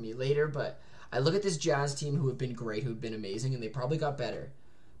something from me later, but I look at this Jazz team who have been great, who have been amazing, and they probably got better.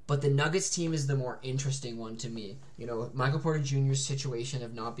 But the Nuggets team is the more interesting one to me. Michael Porter Jr.'s situation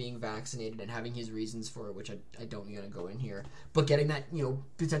of not being vaccinated and having his reasons for it, which I don't want to go in here, but getting that,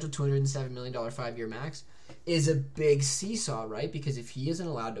 potential $207 million 5-year max is a big seesaw, right? Because if he isn't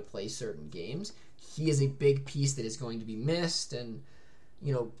allowed to play certain games, he is a big piece that is going to be missed, and,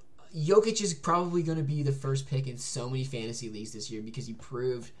 Jokic is probably going to be the first pick in so many fantasy leagues this year because he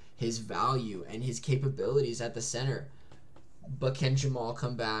proved his value and his capabilities at the center. But can Jamal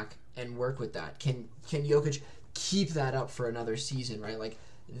come back and work with that? Can Jokic keep that up for another season, right?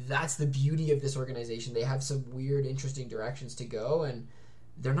 That's the beauty of this organization. They have some weird, interesting directions to go, and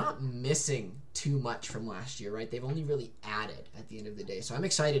they're not missing too much from last year, right? They've only really added at the end of the day. So I'm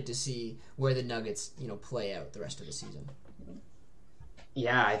excited to see where the Nuggets, play out the rest of the season.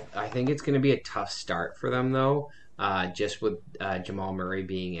 Yeah, I think it's going to be a tough start for them, though. Just with Jamal Murray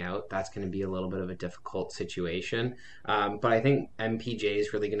being out, that's going to be a little bit of a difficult situation. But I think MPJ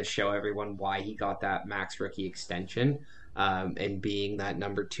is really going to show everyone why he got that max rookie extension and being that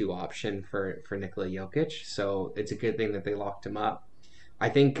number 2 option for Nikola Jokic. So it's a good thing that they locked him up. I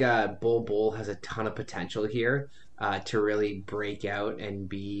think Bol Bol has a ton of potential here. to really break out and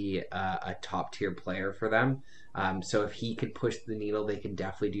be a top tier player for them. So if he could push the needle, they could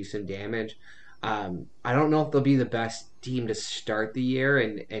definitely do some damage. I don't know if they'll be the best team to start the year,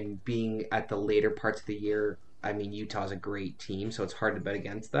 and being at the later parts of the year, I mean, Utah's a great team, so it's hard to bet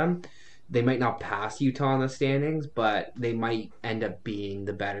against them. They might not pass Utah in the standings, but they might end up being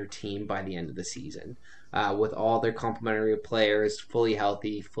the better team by the end of the season. With all their complementary players fully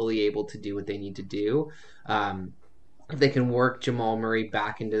healthy, fully able to do what they need to do. If they can work Jamal Murray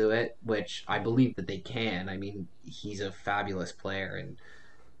back into it, which I believe that they can. I mean, he's a fabulous player, and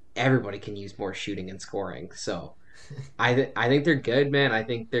everybody can use more shooting and scoring. So I think they're good, man. I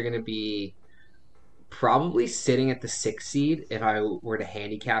think they're going to be probably sitting at the 6th seed if I were to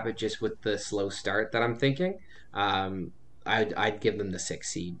handicap it just with the slow start that I'm thinking. I'd give them the 6th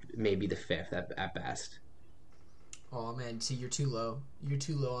seed, maybe the 5th at best. Oh man, see, you're too low. You're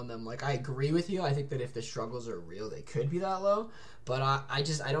too low on them. Like, I agree with you. I think that if the struggles are real, they could be that low. But I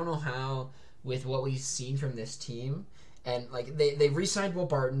don't know how, with what we've seen from this team, and like they re-signed Will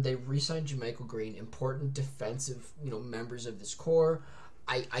Barton, they re-signed JaMychal Green, important defensive members of this core.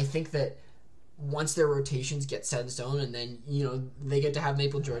 I think that once their rotations get set in stone, and then they get to have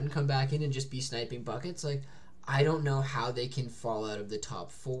Maple Jordan come back in and just be sniping buckets, like, I don't know how they can fall out of the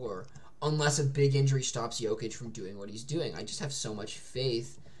top 4 unless a big injury stops Jokic from doing what he's doing. I just have so much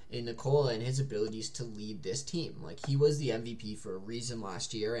faith in Nikola and his abilities to lead this team. Like, he was the MVP for a reason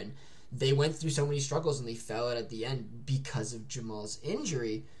last year, and they went through so many struggles and they fell out at the end because of Jamal's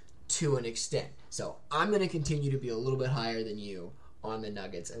injury to an extent. So I'm going to continue to be a little bit higher than you on the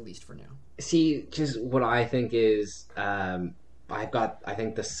Nuggets, at least for now. See, just what I think is, I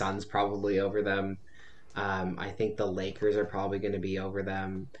think the Suns probably over them. I think the Lakers are probably going to be over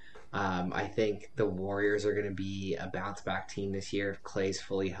them. I think the Warriors are going to be a bounce-back team this year if Klay's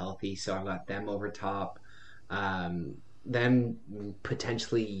fully healthy, so I've got them over top. Then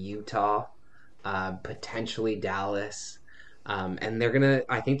potentially Utah, potentially Dallas, and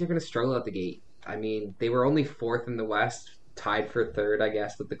I think they're gonna struggle at the gate. I mean, they were only 4th in the West, tied for 3rd, I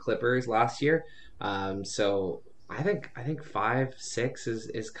guess, with the Clippers last year. So I think 5, 6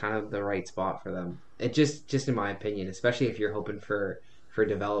 is kind of the right spot for them. It just in my opinion, especially if you're hoping for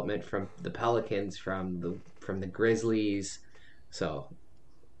development from the Pelicans, from the Grizzlies. So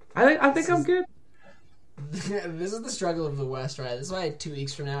I think I'm good. This is the struggle of the West, right? This is why 2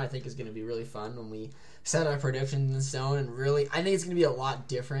 weeks from now I think is going to be really fun when we set our predictions in stone, and really I think it's going to be a lot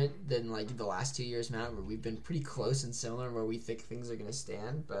different than like the last 2 years, Matt, where we've been pretty close and similar where we think things are going to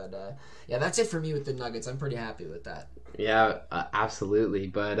stand. But yeah, that's it for me with the Nuggets. I'm pretty happy with that. Yeah, absolutely.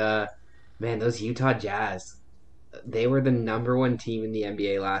 But man, those Utah Jazz, they were the number 1 team in the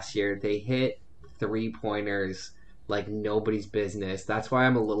NBA last year. They hit 3-pointers like nobody's business. That's why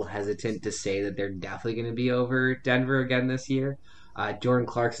I'm a little hesitant to say that they're definitely going to be over Denver again this year. Jordan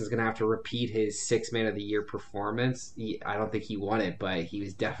Clarkson's going to have to repeat his 6th Man of the Year performance. I don't think he won it, but he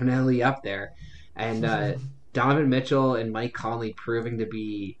was definitely up there. And Donovan Mitchell and Mike Conley proving to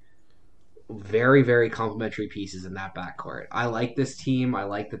be very, very complimentary pieces in that backcourt. I like this team. I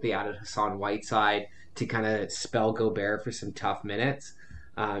like that they added Hassan Whiteside to kind of spell Gobert for some tough minutes.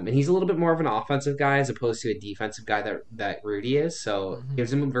 And he's a little bit more of an offensive guy as opposed to a defensive guy that Rudy is. So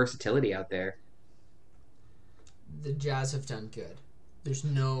gives him versatility out there. The Jazz have done good. There's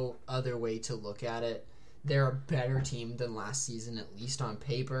no other way to look at it. They're a better team than last season, at least on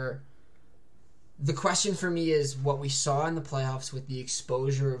paper. The question for me is what we saw in the playoffs with the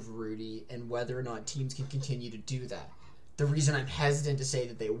exposure of Rudy and whether or not teams can continue to do that. The reason I'm hesitant to say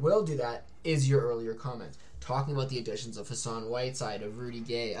that they will do that is your earlier comments. Talking about the additions of Hassan Whiteside, of Rudy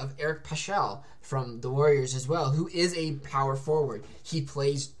Gay, of Eric Paschall from the Warriors as well, who is a power forward. He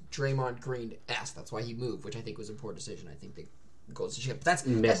plays Draymond Green-esque. That's why he moved, which I think was an important decision. I think the Golden State. But that's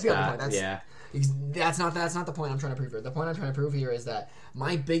the other point. That's not the point I'm trying to prove here. The point I'm trying to prove here is that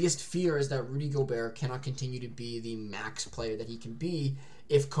my biggest fear is that Rudy Gobert cannot continue to be the max player that he can be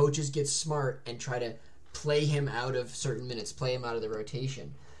if coaches get smart and try to play him out of certain minutes, play him out of the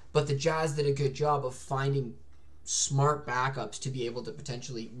rotation. But the Jazz did a good job of finding smart backups to be able to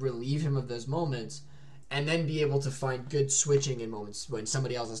potentially relieve him of those moments and then be able to find good switching in moments when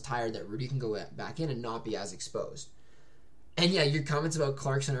somebody else is tired that Rudy can go back in and not be as exposed. And yeah, your comments about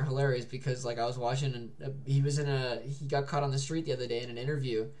Clarkson are hilarious because like I was watching and he got caught on the street the other day in an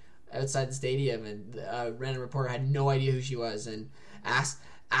interview outside the stadium and a random reporter had no idea who she was and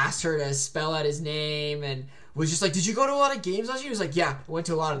asked her to spell out his name and was just like, "Did you go to a lot of games last year?" He was like, "Yeah, I went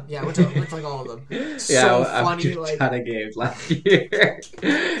to like all of them." So funny, like a ton of games last year.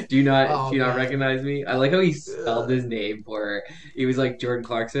 do you not recognize me? I like how he spelled his name for her. He was like Jordan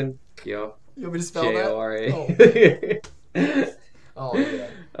Clarkson. You want me to spell that? J-O-R-A. Oh yeah.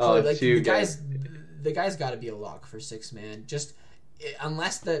 Oh, like too the guy's got to be a lock for 6 man. Just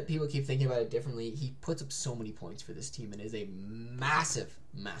unless that people keep thinking about it differently, he puts up so many points for this team and is a massive,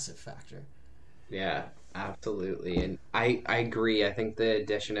 massive factor. Yeah, absolutely, and I agree. I think the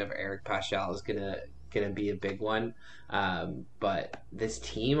addition of Eric Paschal is gonna be a big one. But this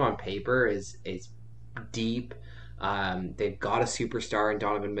team on paper is deep. They've got a superstar in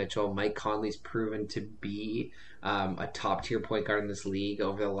Donovan Mitchell. Mike Conley's proven to be a top tier point guard in this league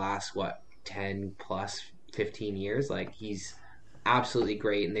over the last 10 plus 15 years. Like, he's absolutely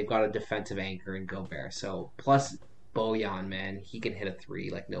great, and they've got a defensive anchor in Gobert. So plus Bojan, man, he can hit a 3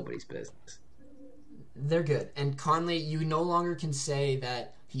 like nobody's business. They're good. And Conley, you no longer can say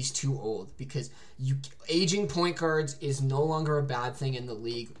that he's too old, because aging point guards is no longer a bad thing in the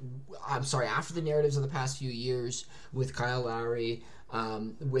league. I'm sorry, after the narratives of the past few years with Kyle Lowry,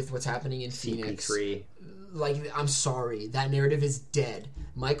 with what's happening in Phoenix. CP3. Like, I'm sorry, that narrative is dead.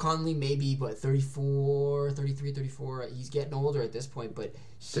 Mike Conley may be, 34, 33, 34. He's getting older at this point, but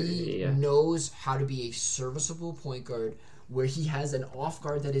he knows how to be a serviceable point guard where he has an off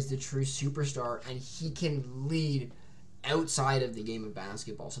guard that is the true superstar, and he can lead outside of the game of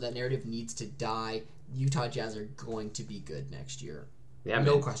basketball. So that narrative needs to die. Utah Jazz are going to be good next year. Yeah,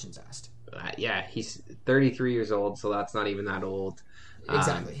 no questions asked. Yeah, he's 33 years old, so that's not even that old.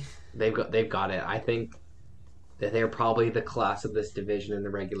 Exactly. They've got it. I think that they're probably the class of this division in the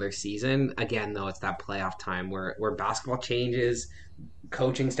regular season. Again, though, it's that playoff time where basketball changes,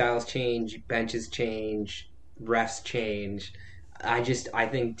 coaching styles change, benches change, refs change. I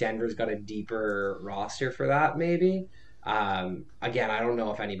think Denver's got a deeper roster for that, maybe. Again, I don't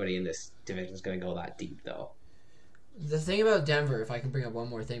know if anybody in this division is going to go that deep, though. The thing about Denver, if I can bring up one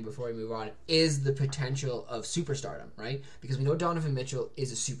more thing before we move on, is the potential of superstardom, right? Because we know Donovan Mitchell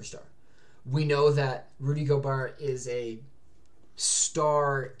is a superstar. We know that Rudy Gobert is a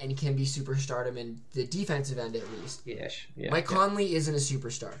star and can be superstardom in the defensive end, at least. Yes. Yeah, Mike Conley isn't a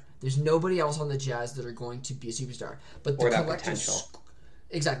superstar. There's nobody else on the Jazz that are going to be a superstar. But the collective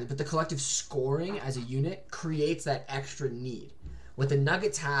exactly, but the collective scoring as a unit creates that extra need. What the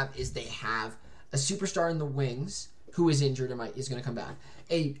Nuggets have is they have a superstar in the wings who is injured and is going to come back.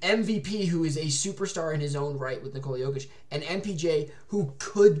 A MVP who is a superstar in his own right with Nikola Jokic. An MPJ who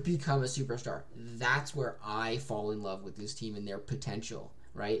could become a superstar. That's where I fall in love with this team and their potential,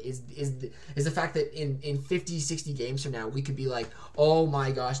 right? Is the fact that in 50, 60 games from now, we could be like, oh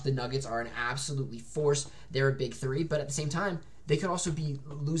my gosh, the Nuggets are an absolutely force. They're a big 3. But at the same time, they could also be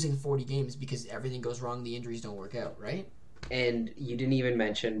losing 40 games because everything goes wrong, the injuries don't work out, right? And you didn't even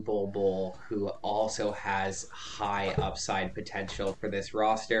mention Bol, who also has high upside potential for this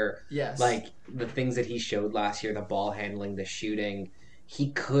roster. Yes. Like, the things that he showed last year, the ball handling, the shooting,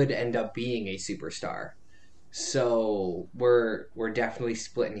 he could end up being a superstar. So we're definitely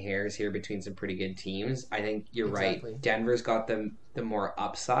splitting hairs here between some pretty good teams. I think you're exactly right. Denver's got the more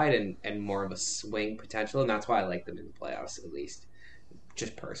upside and more of a swing potential, and that's why I like them in the playoffs, at least,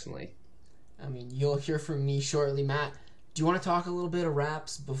 just personally. I mean, you'll hear from me shortly, Matt. Do you want to talk a little bit of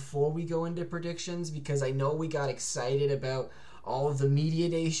Raps before we go into predictions? Because I know we got excited about all of the media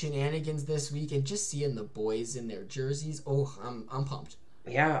day shenanigans this week and just seeing the boys in their jerseys. Oh, I'm pumped.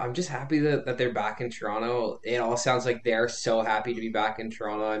 Yeah, I'm just happy that they're back in Toronto. It all sounds like they're so happy to be back in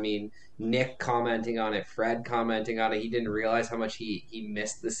Toronto. I mean, Nick commenting on it, Fred commenting on it. He didn't realize how much he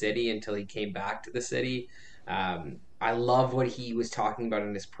missed the city until he came back to the city. I love what he was talking about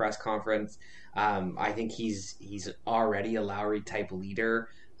in his press conference. I think he's already a Lowry type leader,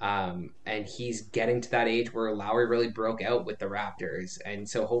 and he's getting to that age where Lowry really broke out with the Raptors, and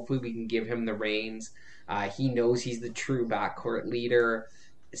so hopefully we can give him the reins. He knows he's the true backcourt leader.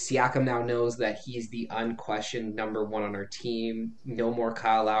 Siakam now knows that he's the unquestioned number 1 on our team. No more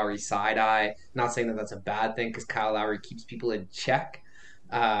Kyle Lowry side eye. Not saying that that's a bad thing, because Kyle Lowry keeps people in check.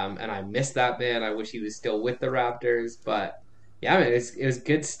 And I miss that man. I wish he was still with the Raptors. But yeah, man, it was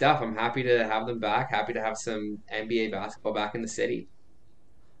good stuff. I'm happy to have them back. Happy to have some NBA basketball back in the city.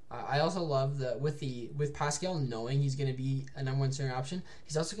 I also love that with Pascal knowing he's going to be a number 1 starting option,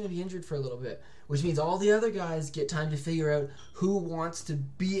 he's also going to be injured for a little bit, which means all the other guys get time to figure out who wants to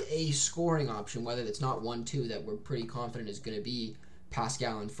be a scoring option, whether it's not 1-2 that we're pretty confident is going to be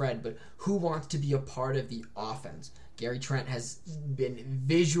Pascal and Fred, but who wants to be a part of the offense. Gary Trent has been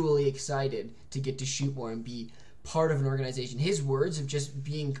visually excited to get to shoot more and be part of an organization. His words of just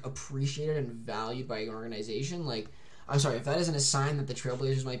being appreciated and valued by an organization, like, I'm sorry, if that isn't a sign that the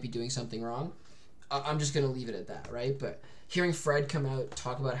Trailblazers might be doing something wrong, I'm just going to leave it at that, right? But hearing Fred come out,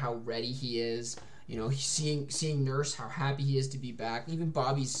 talk about how ready he is, You know, seeing Nurse, how happy he is to be back. Even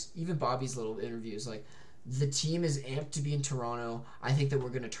Bobby's little interviews, like, the team is amped to be in Toronto. I think that we're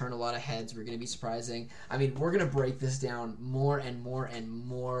going to turn a lot of heads. We're going to be surprising. I mean, we're going to break this down more and more and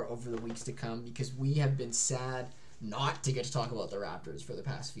more over the weeks to come because we have been sad not to get to talk about the Raptors for the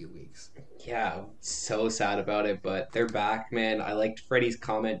past few weeks. Yeah, so sad about it, but they're back, man. I liked Freddie's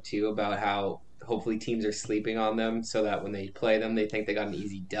comment, too, about how hopefully teams are sleeping on them so that when they play them, they think they got an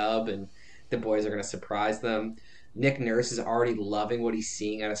easy dub and the boys are going to surprise them. Nick Nurse is already loving what he's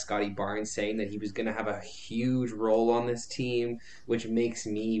seeing out of Scotty Barnes, saying that he was going to have a huge role on this team, which makes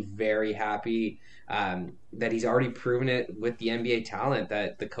me very happy that he's already proven it with the NBA talent,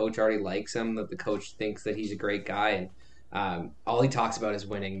 that the coach already likes him, that the coach thinks that he's a great guy. And all he talks about is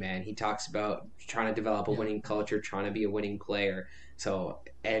winning, man. He talks about trying to develop a winning culture, trying to be a winning player. So,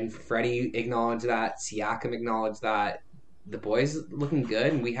 and Freddie acknowledged that. Siakam acknowledged that. The boys looking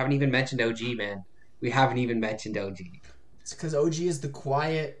good, and we haven't even mentioned OG, man. We haven't even mentioned OG. It's because OG is the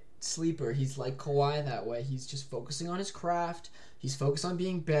quiet sleeper. He's like Kawhi that way. He's just focusing on his craft. He's focused on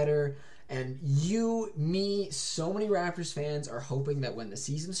being better. And you, me, so many Raptors fans are hoping that when the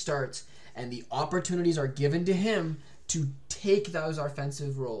season starts and the opportunities are given to him to take those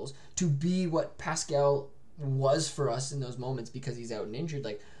offensive roles, to be what Pascal was for us in those moments because he's out and injured.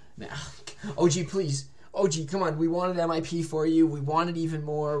 Like, man, OG, please. OG, come on, we wanted MIP for you. We wanted even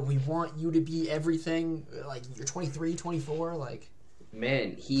more. We want you to be everything. Like, you're 23, 24. Like,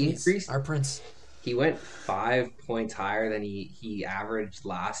 man, he increased. Our prince. He went 5 points higher than he averaged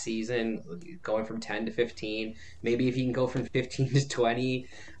last season, going from 10 to 15. Maybe if he can go from 15 to 20,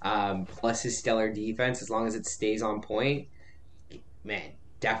 plus his stellar defense, as long as it stays on point, man,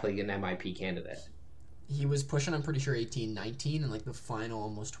 definitely an MIP candidate. He was pushing, I'm pretty sure, 18, 19 in like the final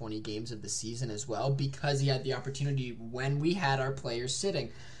almost 20 games of the season as well because he had the opportunity when we had our players sitting.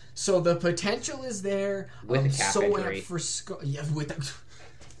 So the potential is there. With a cap injury.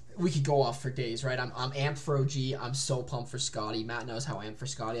 We could go off for days, right? I'm amped for OG. I'm so pumped for Scotty. Matt knows how amped for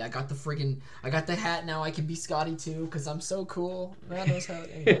Scotty. I got the hat now. I can be Scotty too because I'm so cool. Matt knows how.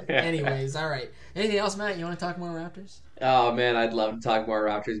 Anyways, all right. Anything else, Matt? You want to talk more Raptors? Oh man, I'd love to talk more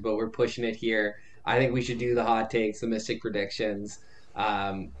Raptors, but we're pushing it here. I think we should do the hot takes, the Mystic predictions.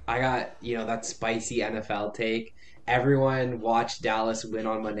 I got, that spicy NFL take. Everyone watched Dallas win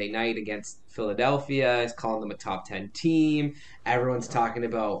on Monday night against Philadelphia. Is calling them a top 10 team. Everyone's talking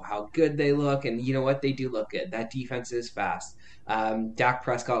about how good they look, and you know what? They do look good. That defense is fast. Dak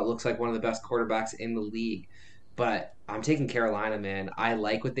Prescott looks like one of the best quarterbacks in the league. But I'm taking Carolina, man. I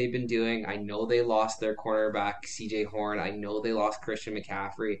like what they've been doing. I know they lost their cornerback, CJ Horn. I know they lost Christian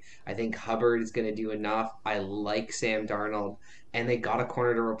McCaffrey. I think Hubbard is going to do enough. I like Sam Darnold. And they got a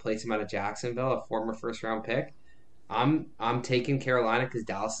corner to replace him out of Jacksonville, a former first-round pick. I'm taking Carolina because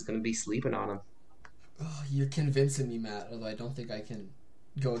Dallas is going to be sleeping on them. Oh, you're convincing me, Matt, although I don't think I can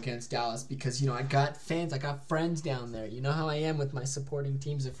go against Dallas because, I got fans, I got friends down there. You know how I am with my supporting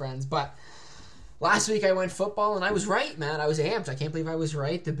teams of friends. But last week I went football, and I was right, man. I was amped. I can't believe I was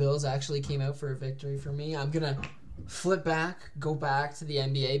right. The Bills actually came out for a victory for me. I'm going to go back to the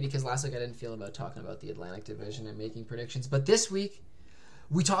NBA because last week I didn't feel about talking about the Atlantic Division and making predictions. But this week,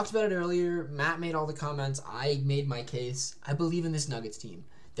 we talked about it earlier. Matt made all the comments. I made my case. I believe in this Nuggets team.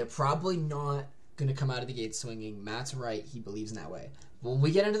 They're probably not going to come out of the gate swinging. Matt's right. He believes in that way. When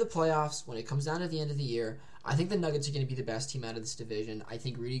we get into the playoffs, when it comes down to the end of the year, I think the Nuggets are going to be the best team out of this division. I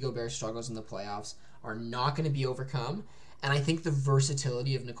think Rudy Gobert's struggles in the playoffs are not going to be overcome. And I think the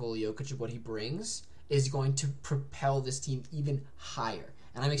versatility of Nikola Jokic, of what he brings, is going to propel this team even higher.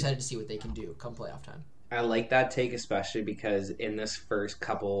 And I'm excited to see what they can do come playoff time. I like that take, especially because in this first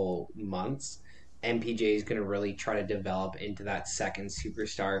couple months, MPJ is going to really try to develop into that second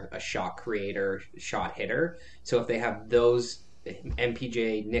superstar, a shot creator, shot hitter. So if they have those,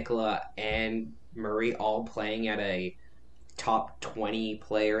 MPJ, Nikola, and Murray all playing at a top 20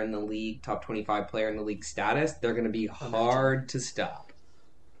 player in the league, top 25 player in the league status, they're going to be hard to stop.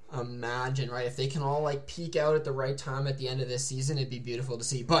 Imagine, right? If they can all peak out at the right time at the end of this season, it'd be beautiful to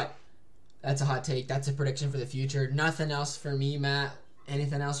see. But that's a hot take. That's a prediction for the future. Nothing else for me, Matt.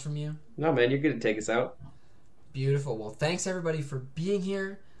 Anything else from you? No, man. You're good to take us out. Beautiful. Well, thanks, everybody, for being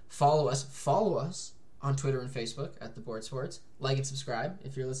here. Follow us on Twitter and Facebook at The Board Sports. Like and subscribe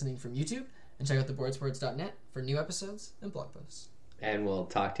if you're listening from YouTube. And check out theboardsports.net for new episodes and blog posts. And we'll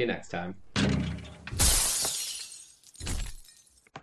talk to you next time.